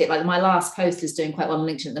authentic, like my last post is doing quite well on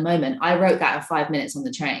LinkedIn at the moment. I wrote that in 5 minutes on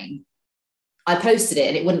the train. I posted it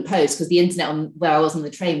and it wouldn't post because the internet on where I was on the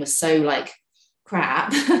train was so like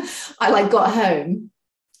crap. I got home,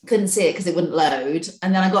 couldn't see it because it wouldn't load.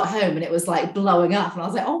 And then I got home and it was like blowing up. And I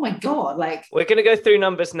was like, oh my God, like. We're going to go through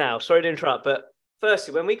numbers now. Sorry to interrupt, but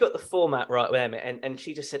firstly, when we got the format right with Emma, and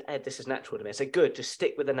she just said, Ed, this is natural to me. I said, good, just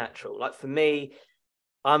stick with the natural. Like for me,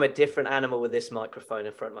 I'm a different animal with this microphone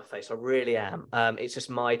in front of my face. I really am. It's just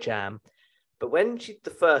my jam. But when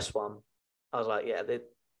the first one, I was like, yeah,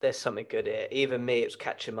 there's something good here. Even me, it was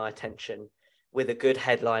catching my attention with a good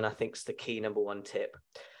headline. I think is the key number 1 tip.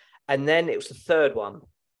 And then it was the third one,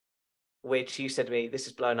 which you said to me, this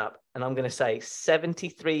is blown up. And I'm going to say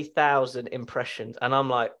 73,000 impressions. And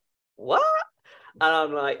I'm like, what? And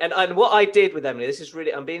I'm like, and what I did with Emily, this is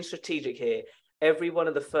really, I'm being strategic here. Every one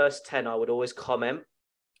of the first 10, I would always comment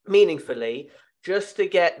meaningfully just to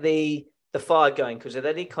get the the fire going, because with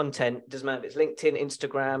any content, doesn't matter if it's LinkedIn,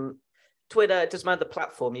 Instagram, Twitter, it doesn't matter the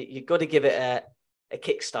platform, you've got to give it a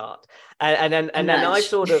kickstart. And then I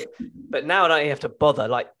sort of, but now I don't even have to bother.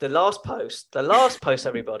 Like the last post,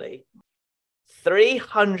 everybody,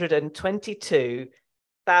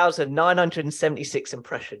 322,976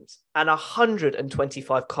 impressions and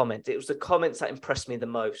 125 comments. It was the comments that impressed me the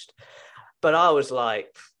most. But I was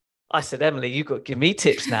like, I said, Emily, you've got to give me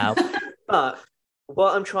tips now. But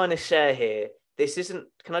what I'm trying to share here, this isn't,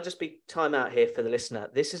 can I just be time out here for the listener?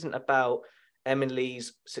 This isn't about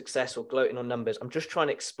Emily's success or gloating on numbers. I'm just trying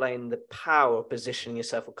to explain the power of positioning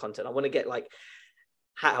yourself with content. I want to get like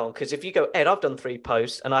hat on, because if you go, Ed, I've done 3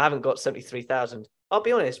 posts and I haven't got 73,000. I'll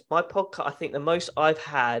be honest, my podcast, I think the most I've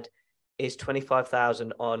had is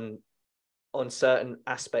 25,000 on certain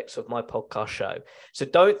aspects of my podcast show. So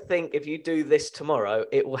don't think if you do this tomorrow,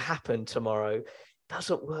 it will happen tomorrow. It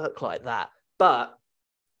doesn't work like that. But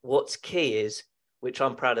what's key is, which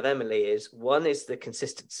I'm proud of Emily, is one is the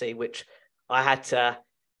consistency, which I had to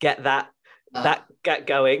get that get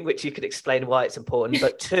going, which you could explain why it's important.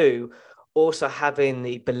 But 2, also having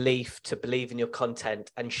the belief to believe in your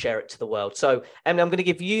content and share it to the world. So Emily, I'm going to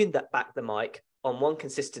give you back the mic on 1,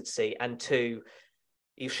 consistency, and 2,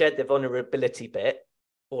 you've shared the vulnerability bit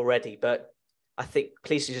already, but I think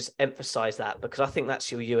please just emphasize that, because I think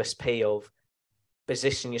that's your USP of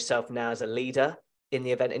positioning yourself now as a leader in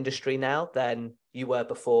the event industry now than you were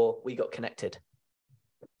before we got connected.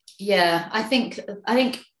 Yeah, I think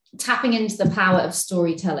tapping into the power of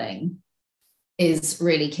storytelling is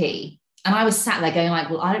really key. And I was sat there going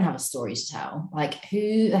like, well, I don't have a story to tell. Like,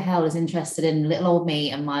 who the hell is interested in little old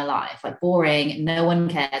me and my life? Like, boring. No one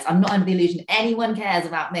cares. I'm not under the illusion anyone cares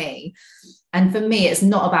about me. And for me, it's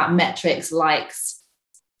not about metrics, likes,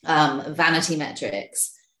 vanity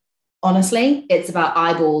metrics. Honestly, it's about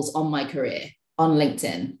eyeballs on my career on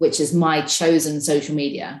LinkedIn, which is my chosen social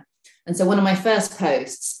media. And so one of my first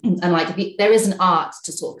posts, and like there is an art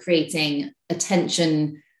to sort of creating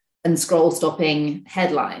attention and scroll stopping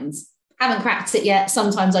headlines. Haven't cracked it yet.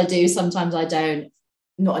 Sometimes I do, sometimes I don't.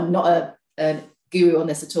 Not a guru on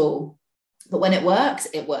this at all. But when it works,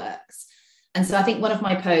 it works. And so I think one of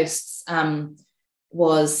my posts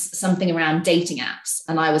was something around dating apps.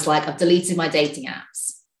 And I was like, I've deleted my dating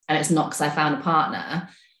apps. And it's not because I found a partner.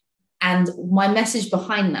 And my message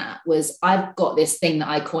behind that was, I've got this thing that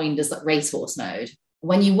I coined as like racehorse mode.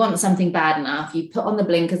 When you want something bad enough, you put on the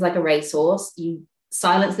blinkers like a racehorse, you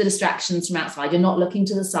silence the distractions from outside. You're not looking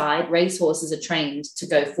to the side. Racehorses are trained to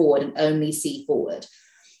go forward and only see forward.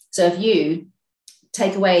 So if you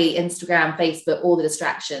take away Instagram, Facebook, all the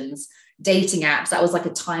distractions, dating apps, that was like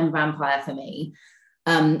a time vampire for me.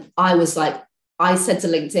 I was like, I said to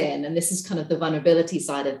LinkedIn, and this is kind of the vulnerability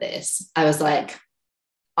side of this, I was like,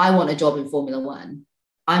 I want a job in Formula One.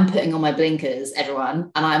 I'm putting on my blinkers,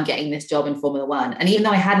 everyone, and I'm getting this job in Formula One. And even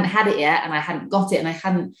though I hadn't had it yet, and I hadn't got it, and I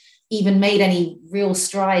hadn't even made any real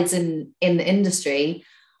strides in the industry,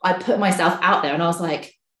 I put myself out there and I was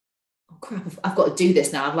like, oh crap, I've got to do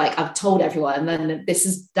this now. I've told everyone. And then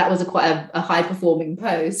that was quite a high performing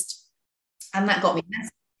post. And that got me messaged.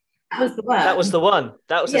 That was the one. That was the one.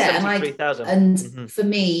 That was the 73,000. And for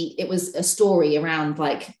me, it was a story around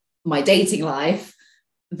like my dating life,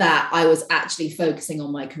 that I was actually focusing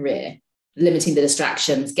on my career, limiting the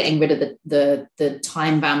distractions, getting rid of the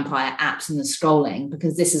time vampire apps and the scrolling,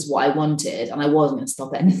 because this is what I wanted. And I wasn't going to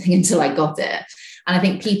stop at anything until I got it. And I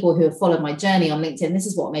think people who have followed my journey on LinkedIn, this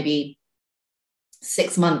is what, maybe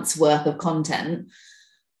 6 months worth of content.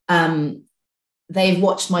 They've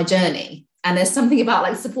watched my journey. And there's something about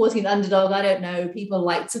like supporting the underdog. I don't know. People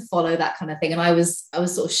like to follow that kind of thing. And I was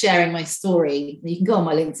sort of sharing my story. You can go on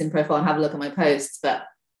my LinkedIn profile and have a look at my posts, but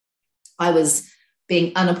I was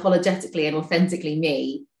being unapologetically and authentically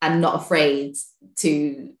me, and not afraid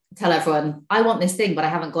to tell everyone, I want this thing, but I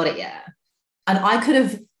haven't got it yet. And I could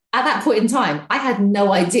have, at that point in time, I had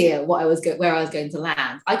no idea where I was going to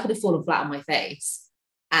land. I could have fallen flat on my face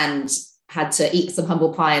and had to eat some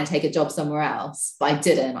humble pie and take a job somewhere else, but I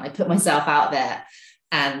didn't. I put myself out there,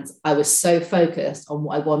 and I was so focused on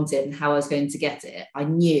what I wanted and how I was going to get it. I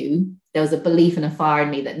knew there was a belief and a fire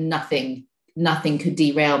in me that nothing could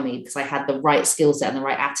derail me, because I had the right skill set and the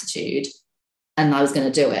right attitude, and I was going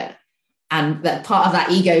to do it. And that part of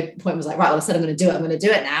that ego point was like, right, well, I said I'm going to do it. I'm going to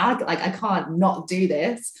do it now. I can't not do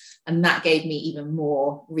this. And that gave me even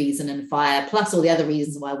more reason and fire, plus all the other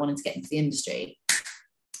reasons why I wanted to get into the industry.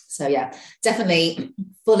 So yeah, definitely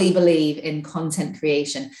fully believe in content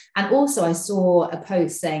creation. And also I saw a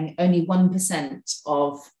post saying only 1%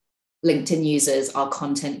 of LinkedIn users are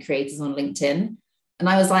content creators on LinkedIn. And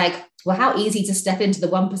I was like, well, how easy to step into the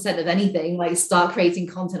 1% of anything, like start creating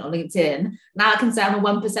content on LinkedIn. Now I can say I'm a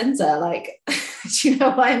 1%er. Like, do you know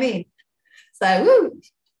what I mean? So, woo.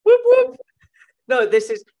 Whoop, whoop. No, this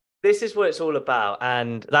is what it's all about,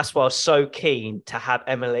 and that's why I was so keen to have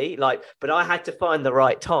Emily. Like, but I had to find the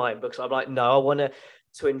right time because I'm like, no, I want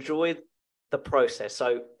to enjoy the process.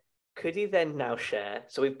 So, could you then now share?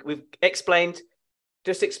 So we've explained.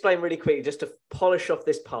 Just explain really quickly, just to polish off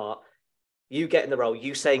this part. You getting the role,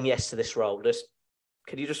 you saying yes to this role. Just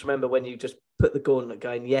can you just remember when you just put the gauntlet,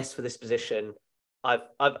 going yes for this position?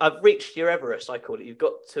 I've reached your Everest, I call it. You've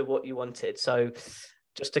got to what you wanted. So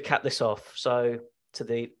just to cap this off, so to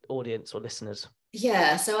the audience or listeners.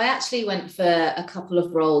 Yeah, so I actually went for a couple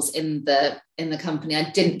of roles in the company. I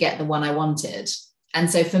didn't get the one I wanted, and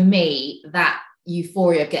so for me, that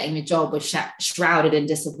euphoria of getting a job was shrouded in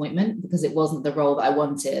disappointment because it wasn't the role that I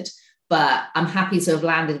wanted. But I'm happy to have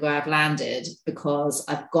landed where I've landed because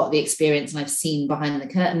I've got the experience and I've seen behind the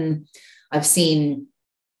curtain. I've seen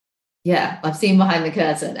behind the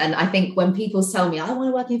curtain. And I think when people tell me, I want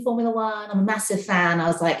to work in Formula One, I'm a massive fan, I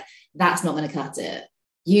was like, that's not going to cut it.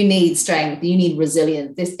 You need strength, you need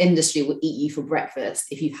resilience. This industry will eat you for breakfast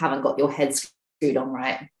if you haven't got your head screwed on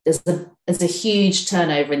right. There's a huge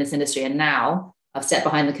turnover in this industry. And now I've stepped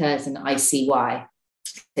behind the curtain, I see why.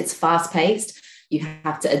 It's fast paced. You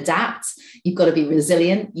have to adapt. You've got to be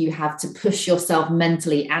resilient. You have to push yourself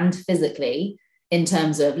mentally and physically in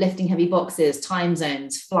terms of lifting heavy boxes, time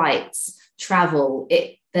zones, flights, travel.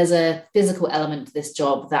 There's a physical element to this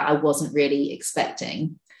job that I wasn't really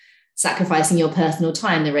expecting. Sacrificing your personal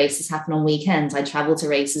time. The races happen on weekends. I travel to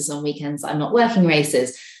races on weekends. I'm not working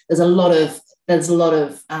races. There's a lot of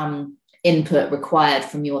input required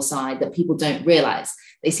from your side that people don't realize.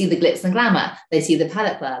 They see the glitz and glamour. They see the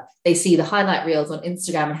Paddock Club. They see the highlight reels on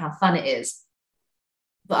Instagram and how fun it is.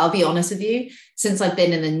 But I'll be honest with you, since I've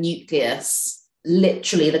been in the nucleus,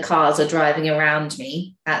 literally the cars are driving around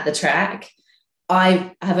me at the track.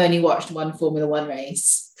 I have only watched one Formula One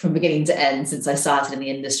race from beginning to end since I started in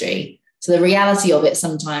the industry. So the reality of it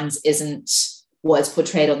sometimes isn't what is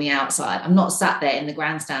portrayed on the outside. I'm not sat there in the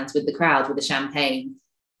grandstands with the crowd with the champagne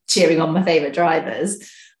cheering on my favorite drivers.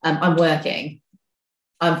 I'm working.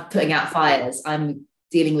 I'm putting out fires. I'm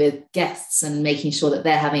dealing with guests and making sure that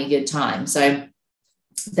they're having a good time. So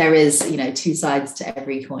there is, two sides to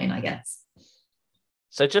every coin, I guess.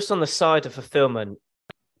 So just on the side of fulfillment,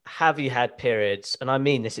 have you had periods, and I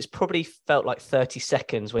mean this, it's probably felt like 30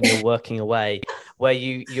 seconds when you're working away, where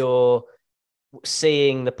you're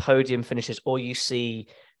seeing the podium finishes, or you see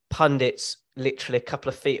pundits literally a couple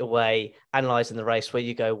of feet away analysing the race, where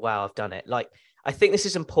you go, wow, I've done it. Like, I think this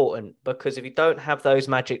is important because if you don't have those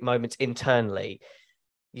magic moments internally,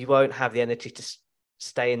 you won't have the energy to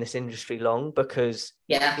stay in this industry long, because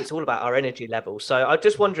it's all about our energy level. So I'm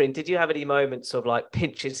just wondering, did you have any moments of like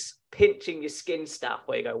pinching your skin stuff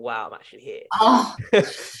where you go, wow, I'm actually here? Oh,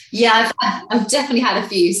 yeah, I've definitely had a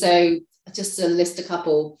few. So just to list a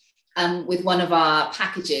couple, with one of our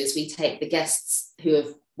packages, we take the guests who have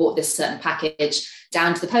bought this certain package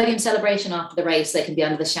down to the podium celebration after the race. They can be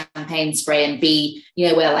under the champagne spray and be,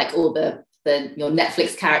 where like all your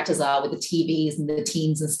Netflix characters are with the TVs and the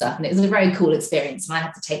teams and stuff. And it was a very cool experience. And I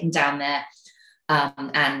had to take them down there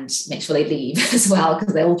and make sure they leave as well,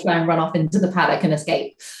 because they all try and run off into the paddock and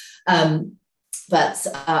escape. But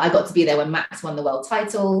I got to be there when Max won the world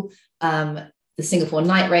title, the Singapore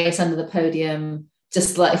night race under the podium.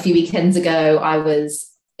 Just like a few weekends ago, I was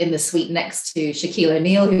in the suite next to Shaquille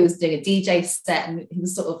O'Neal, who was doing a DJ set, and he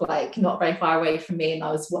was sort of like not very far away from me, and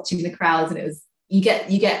I was watching the crowds, and it was, you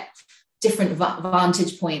get different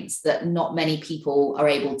vantage points that not many people are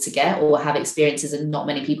able to get, or have experiences and not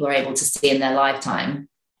many people are able to see in their lifetime.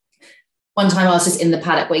 One time I was just in the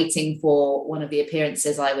paddock waiting for one of the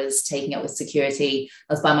appearances I was taking up with security.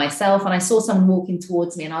 I was by myself and I saw someone walking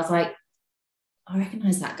towards me, and I was like, I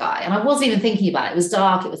recognize that guy. And I wasn't even thinking about it. It was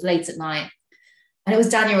dark, it was late at night, and it was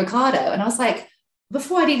Daniel Ricciardo. And I was like,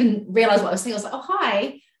 before I'd even realized what I was saying, I was like, oh,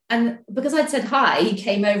 hi. And because I'd said hi, he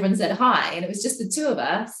came over and said hi, and it was just the two of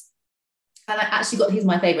us. And I actually he's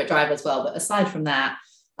my favorite driver as well. But aside from that,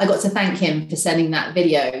 I got to thank him for sending that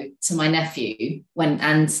video to my nephew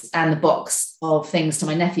and the box of things to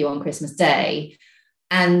my nephew on Christmas Day.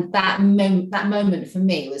 And that moment for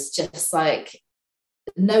me was just like,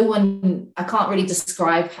 I can't really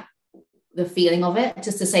describe the feeling of it,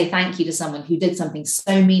 just to say thank you to someone who did something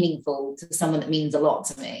so meaningful to someone that means a lot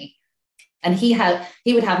to me. And he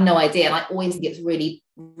would have no idea. And I always think it's really,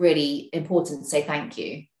 really important to say thank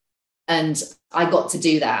you. And I got to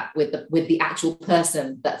do that with the actual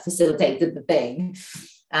person that facilitated the thing.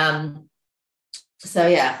 So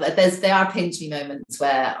yeah, but there are pinch me moments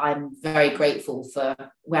where I'm very grateful for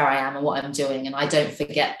where I am and what I'm doing, and I don't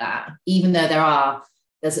forget that. Even though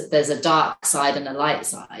there's a dark side and a light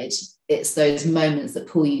side, it's those moments that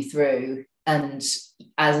pull you through. And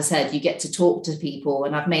as I said, you get to talk to people,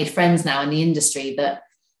 and I've made friends now in the industry that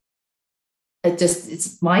it's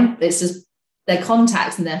just their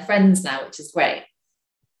contacts and their friends now, which is great.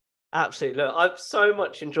 Absolutely. Look, I've so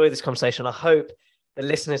much enjoyed this conversation. I hope the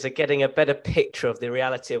listeners are getting a better picture of the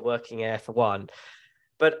reality of working here, for one.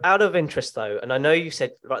 But out of interest, though, and I know you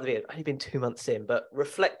said right at the beginning, only been 2 months in, but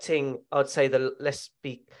reflecting, I'd say let's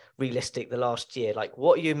be realistic, the last year, like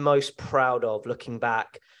what are you most proud of looking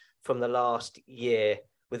back from the last year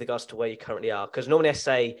with regards to where you currently are? Because normally I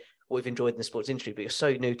say what we've enjoyed in the sports industry, but you're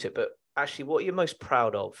so new to it. But actually, what are you most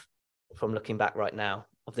proud of from looking back right now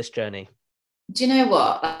of this journey? Do you know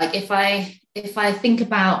what? Like if I think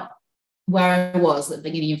about where I was at the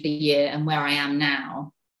beginning of the year and where I am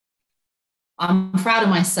now, I'm proud of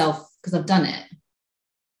myself because I've done it.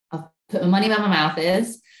 I've put my money where my mouth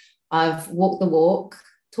is. I've walked the walk,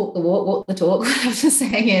 talked the walk the talk. What I'm just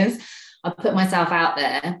saying is I put myself out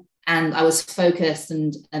there, and I was focused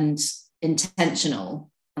and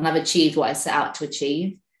intentional, and I've achieved what I set out to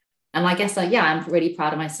achieve. And I guess, I'm really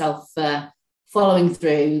proud of myself for following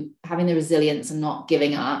through, having the resilience and not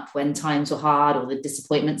giving up when times were hard or the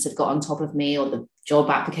disappointments had got on top of me or the job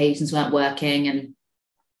applications weren't working. And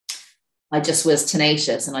I just was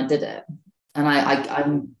tenacious and I did it. And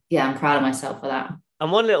I'm proud of myself for that. And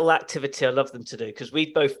one little activity I love them to do, because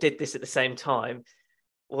we both did this at the same time,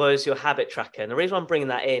 was your habit tracker. And the reason I'm bringing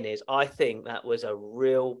that in is I think that was a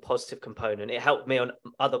real positive component. It helped me on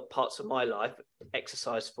other parts of my life,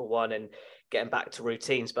 exercise for one, and getting back to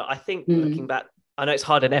routines. But I think looking back, I know it's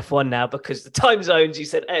hard in F1 now because the time zones, you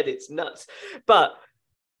said, Ed, it's nuts. But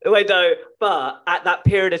at that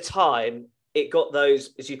period of time, it got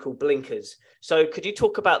those, as you call, blinkers. So could you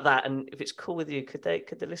talk about that? And if it's cool with you, could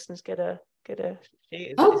the listeners get a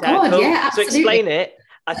sheet? Oh God, cool? Yeah, absolutely. So explain it.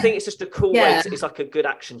 I think it's just a cool way. It's like a good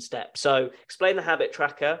action step. So explain the habit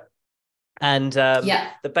tracker and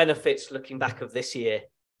the benefits looking back of this year.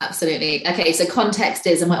 Absolutely. Okay, so context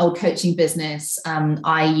is in my old coaching business,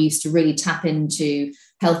 I used to really tap into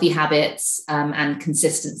healthy habits and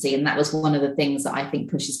consistency. And that was one of the things that I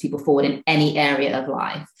think pushes people forward in any area of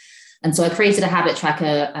life. And so I created a habit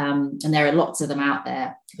tracker, and there are lots of them out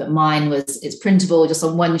there, but mine it's printable, just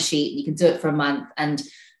on one sheet. You can do it for a month. And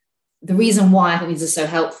the reason why I think these are so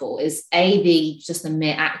helpful is just the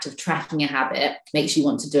mere act of tracking a habit makes you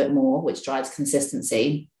want to do it more, which drives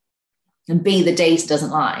consistency. And B, the data doesn't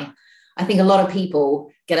lie. I think a lot of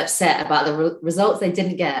people get upset about the results they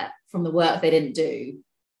didn't get from the work they didn't do,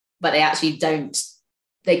 but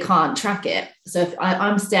they can't track it. So if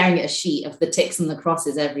I'm staring at a sheet of the ticks and the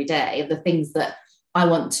crosses every day of the things that I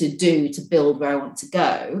want to do to build where I want to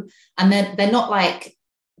go, and they're not like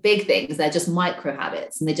big things, they're just micro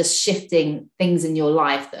habits, and they're just shifting things in your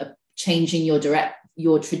life that are changing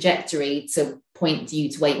your trajectory to point you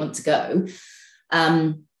to where you want to go.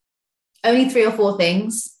 Only 3 or 4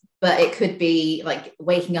 things, but it could be like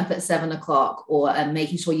waking up at 7 o'clock, or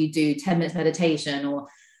making sure you do 10 minutes meditation, or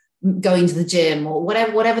going to the gym, or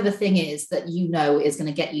whatever the thing is that is going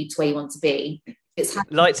to get you to where you want to be. It's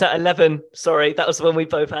lights at 11. Sorry, that was the one we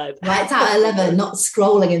both had. Lights out at 11, not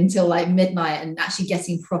scrolling until like midnight, and actually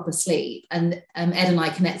getting proper sleep. And Ed and I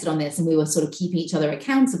connected on this, and we were sort of keeping each other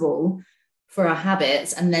accountable for our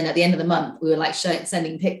habits. And then at the end of the month, we were like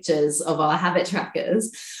sending pictures of our habit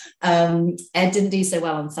trackers. Ed didn't do so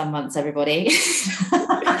well on some months, everybody.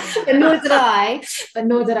 but nor did I.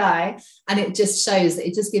 And it just shows that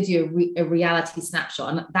it just gives you a reality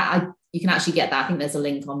snapshot. And you can actually get that. I think there's a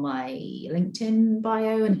link on my LinkedIn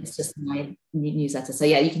bio, and it's just my newsletter. So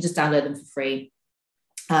yeah, you can just download them for free.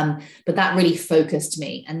 But that really focused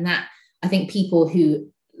me. And that, I think people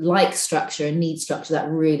who like structure and need structure, that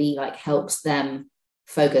really like helps them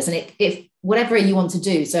focus. And if whatever you want to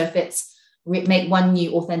do, so if it's make one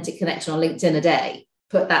new authentic connection on LinkedIn a day,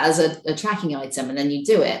 put that as a tracking item, and then you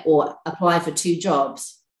do it, or apply for 2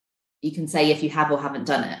 jobs. You can say if you have or haven't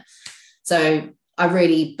done it. So I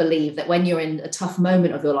really believe that when you're in a tough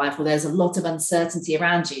moment of your life where there's a lot of uncertainty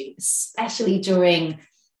around you, especially during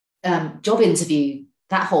job interview,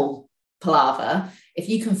 that whole palaver, if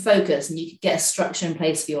you can focus and you can get a structure in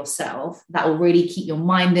place for yourself, that will really keep your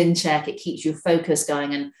mind in check. It keeps your focus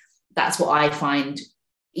going. And that's what I find.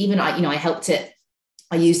 Even I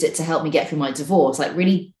used it to help me get through my divorce, like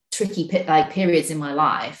really tricky periods in my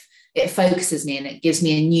life. It focuses me and it gives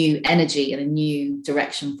me a new energy and a new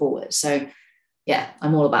direction forward. So yeah,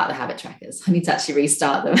 I'm all about the habit trackers. I need to actually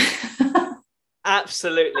restart them.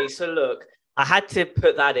 Absolutely. So look, I had to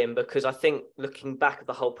put that in because I think looking back at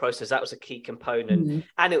the whole process, that was a key component,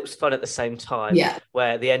 and it was fun at the same time. Yeah.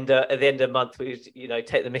 Where at the end of the month, we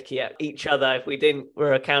take the mickey at each other if we didn't.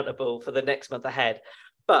 We're accountable for the next month ahead.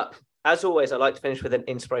 But as always, I like to finish with an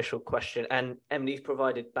inspirational question. And Emily's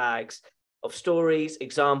provided bags of stories,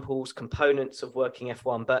 examples, components of working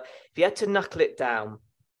F1. But if you had to knuckle it down,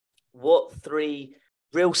 what 3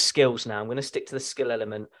 real skills now? I'm going to stick to the skill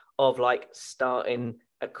element of like starting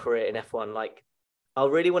a career in F1. Like, I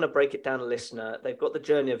really want to break it down to a listener. They've got the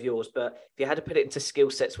journey of yours, but if you had to put it into skill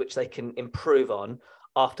sets which they can improve on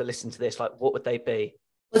after listening to this, like what would they be?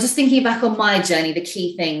 Well, just thinking back on my journey, the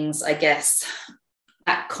key things, I guess,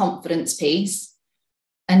 that confidence piece.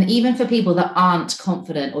 And even for people that aren't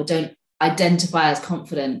confident or don't identify as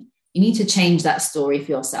confident, you need to change that story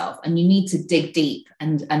for yourself, and you need to dig deep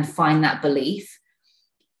and find that belief.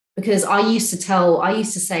 Because I used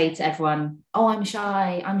to say to everyone, oh, I'm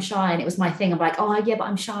shy. And it was my thing. I'm like, oh, yeah, but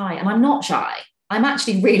I'm shy. And I'm not shy. I'm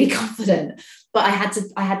actually really confident. But I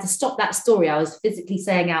had to stop that story I was physically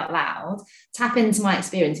saying out loud, tap into my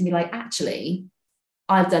experience and be like, actually,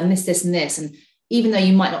 I've done this, this, and this. And even though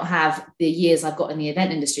you might not have the years I've got in the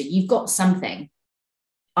event industry, you've got something.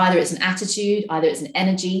 Either it's an attitude, either it's an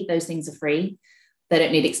energy. Those things are free. They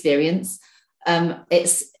don't need experience.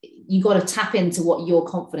 You got to tap into what you're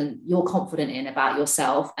confident in about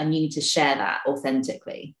yourself, and you need to share that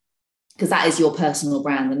authentically, because that is your personal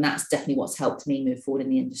brand, and that's definitely what's helped me move forward in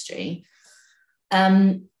the industry.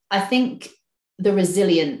 I think the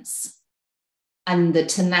resilience and the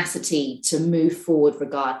tenacity to move forward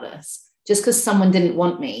regardless. Just because someone didn't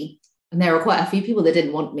want me, and there are quite a few people that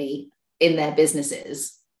didn't want me in their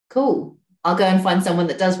businesses, cool, I'll go and find someone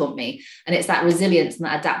that does want me. And it's that resilience and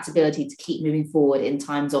that adaptability to keep moving forward in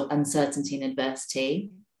times of uncertainty and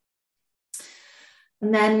adversity.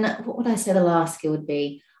 And then what would I say the last skill would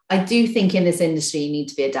be? I do think in this industry, you need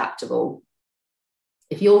to be adaptable.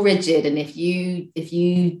 If you're rigid, and if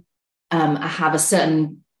you have a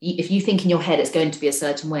certain, if you think in your head it's going to be a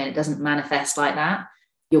certain way and it doesn't manifest like that,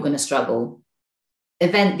 you're going to struggle. The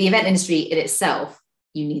event industry in itself,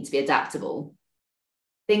 you need to be adaptable.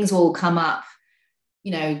 Things will come up.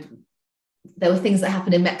 There were things that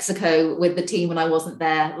happened in Mexico with the team when I wasn't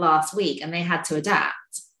there last week, and they had to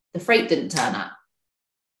adapt. The freight didn't turn up.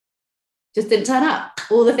 Just didn't turn up.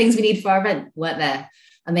 All the things we need for our event weren't there,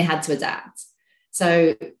 and they had to adapt.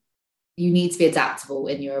 So you need to be adaptable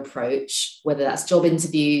in your approach, whether that's job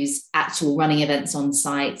interviews, actual running events on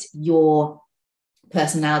site, your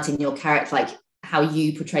personality and your character, like how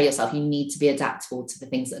you portray yourself. You need to be adaptable to the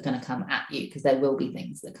things that are going to come at you, because there will be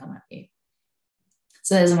things that come at you.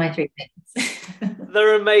 So those are my 3 things.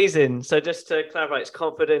 They're amazing. So just to clarify, it's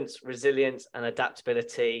confidence, resilience, and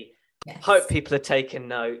adaptability. Yes. Hope people are taking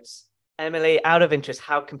notes. Emily, out of interest,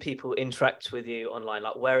 how can people interact with you online?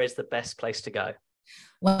 Like, where is the best place to go?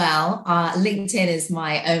 Well, LinkedIn is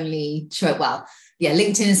my only choice. Well, yeah,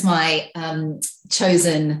 LinkedIn is my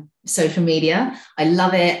chosen social media. I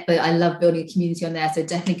love it, but I love building a community on there. So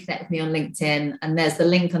definitely connect with me on LinkedIn. And there's the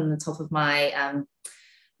link on the top of my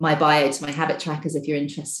my bio to my habit trackers if you're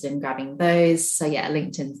interested in grabbing those. So yeah,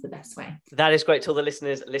 LinkedIn's the best way. That is great to all the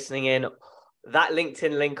listeners listening in. That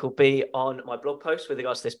LinkedIn link will be on my blog post with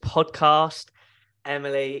regards to this podcast.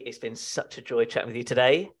 Emily, it's been such a joy chatting with you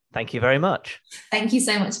today. Thank you very much. Thank you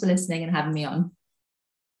so much for listening and having me on.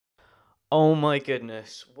 Oh my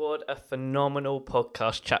goodness, what a phenomenal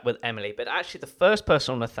podcast chat with Emily. But actually, the first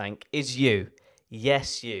person I want to thank is you.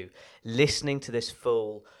 Yes, you. Listening to this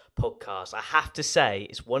full podcast. I have to say,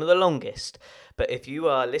 it's one of the longest. But if you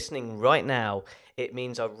are listening right now, it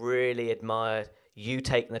means I really admire you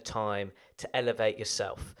taking the time to elevate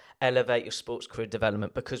yourself, elevate your sports career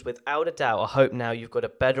development, because without a doubt, I hope now you've got a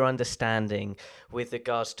better understanding with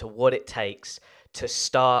regards to what it takes to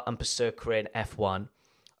start and pursue a career in F1.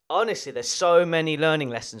 Honestly, there's so many learning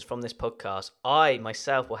lessons from this podcast. I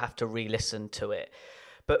myself will have to re-listen to it.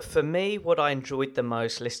 But for me, what I enjoyed the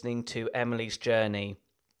most listening to Emily's journey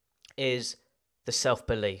is the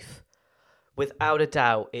self-belief. Without a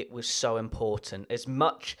doubt, it was so important. As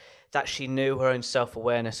much that she knew her own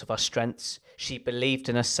self-awareness of her strengths, she believed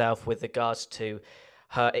in herself with regards to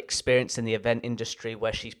her experience in the event industry,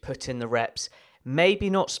 where she's put in the reps, maybe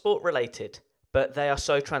not sport-related, but they are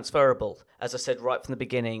so transferable. As I said right from the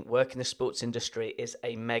beginning, working in the sports industry is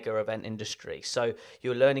a mega event industry. So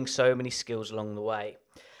you're learning so many skills along the way.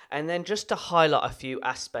 And then just to highlight a few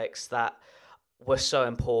aspects that were so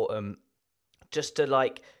important, just to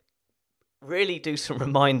really do some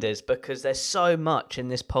reminders, because there's so much in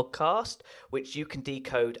this podcast which you can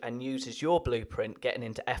decode and use as your blueprint getting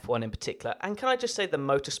into F1 in particular. And can I just say the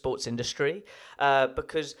motorsports industry,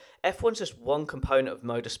 because F1's just one component of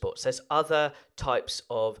motorsports. There's other types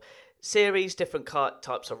of series, different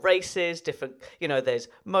types of races, different, there's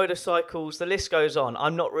motorcycles, the list goes on.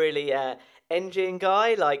 I'm not really engine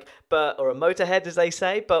guy, or a motorhead as they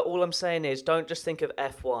say, but all I'm saying is don't just think of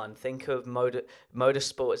F1, think of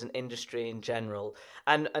motorsport as an industry in general.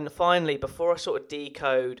 And finally, before I sort of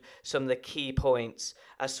decode some of the key points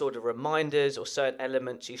as sort of reminders or certain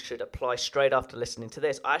elements you should apply straight after listening to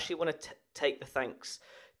this, I actually want to take the thanks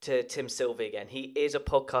to Tim Sylvie again. He is a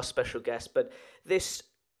podcast special guest, but this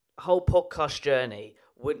whole podcast journey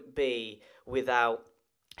wouldn't be without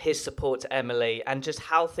his support to Emily, and just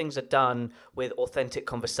how things are done with authentic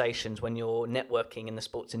conversations when you're networking in the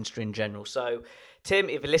sports industry in general. So, Tim,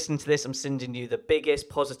 if you're listening to this, I'm sending you the biggest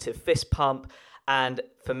positive fist pump. And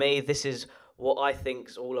for me, this is what I think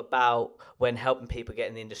is all about when helping people get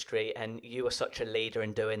in the industry. And you are such a leader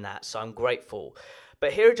in doing that. So I'm grateful.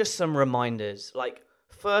 But here are just some reminders.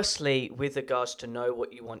 Firstly, with regards to know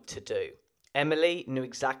what you want to do. Emily knew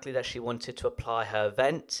exactly that she wanted to apply her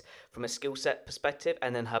event from a skill set perspective,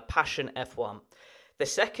 and then her passion F1. The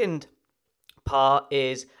second part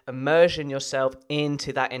is immersion yourself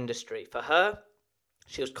into that industry. For her,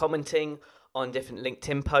 she was commenting on different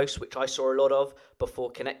LinkedIn posts, which I saw a lot of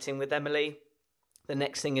before connecting with Emily. The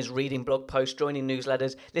next thing is reading blog posts, joining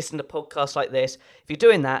newsletters, listening to podcasts like this. If you're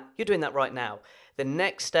doing that, you're doing that right now. The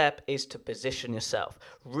next step is to position yourself.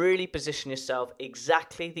 Really position yourself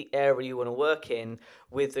exactly the area you want to work in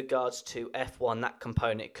with regards to F1, that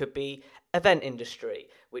component. It could be event industry,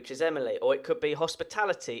 which is Emily, or it could be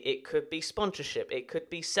hospitality, it could be sponsorship, it could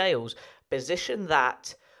be sales. Position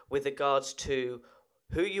that with regards to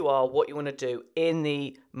who you are, what you want to do in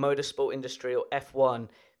the motorsport industry or F1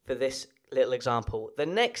 for this little example. The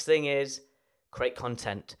next thing is create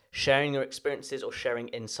content, sharing your experiences or sharing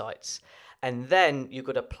insights. And then you've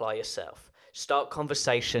got to apply yourself. Start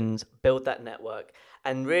conversations, build that network.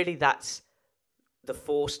 And really that's the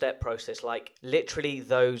 4-step process, literally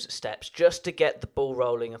those steps, just to get the ball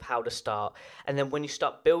rolling of how to start. And then when you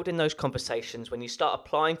start building those conversations, when you start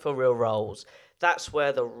applying for real roles, that's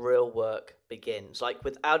where the real work begins.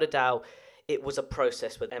 Without a doubt, it was a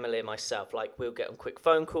process with Emily and myself. We'll get on quick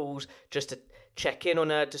phone calls just to check in on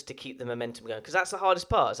her, just to keep the momentum going. Because that's the hardest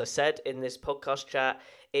part. As I said in this podcast chat,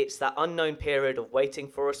 it's that unknown period of waiting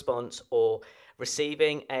for a response or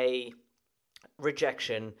receiving a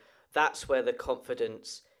rejection. That's where the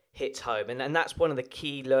confidence hits home. And that's one of the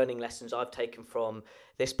key learning lessons I've taken from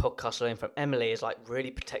this podcast, learning from Emily, is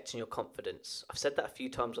really protecting your confidence. I've said that a few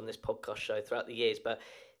times on this podcast show throughout the years, but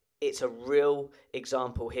it's a real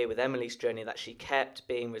example here with Emily's journey that she kept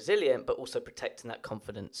being resilient, but also protecting that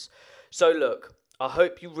confidence. So look, I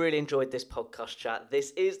hope you really enjoyed this podcast chat.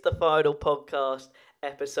 This is the final podcast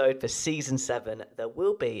episode for season 7. There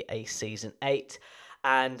will be a season 8.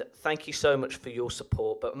 And thank you so much for your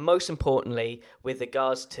support. But most importantly, with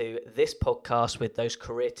regards to this podcast, with those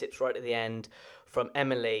career tips right at the end from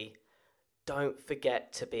Emily, don't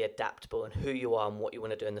forget to be adaptable in who you are and what you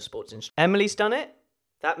want to do in the sports industry. Emily's done it.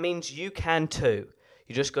 That means you can too.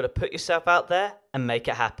 You just got to put yourself out there and make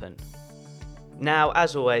it happen. Now,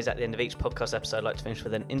 as always, at the end of each podcast episode, I'd like to finish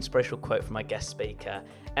with an inspirational quote from my guest speaker.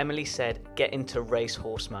 Emily said, "Get into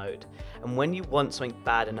racehorse mode. And when you want something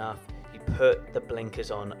bad enough, you put the blinkers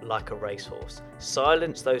on like a racehorse.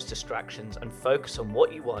 Silence those distractions and focus on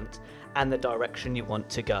what you want and the direction you want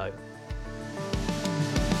to go."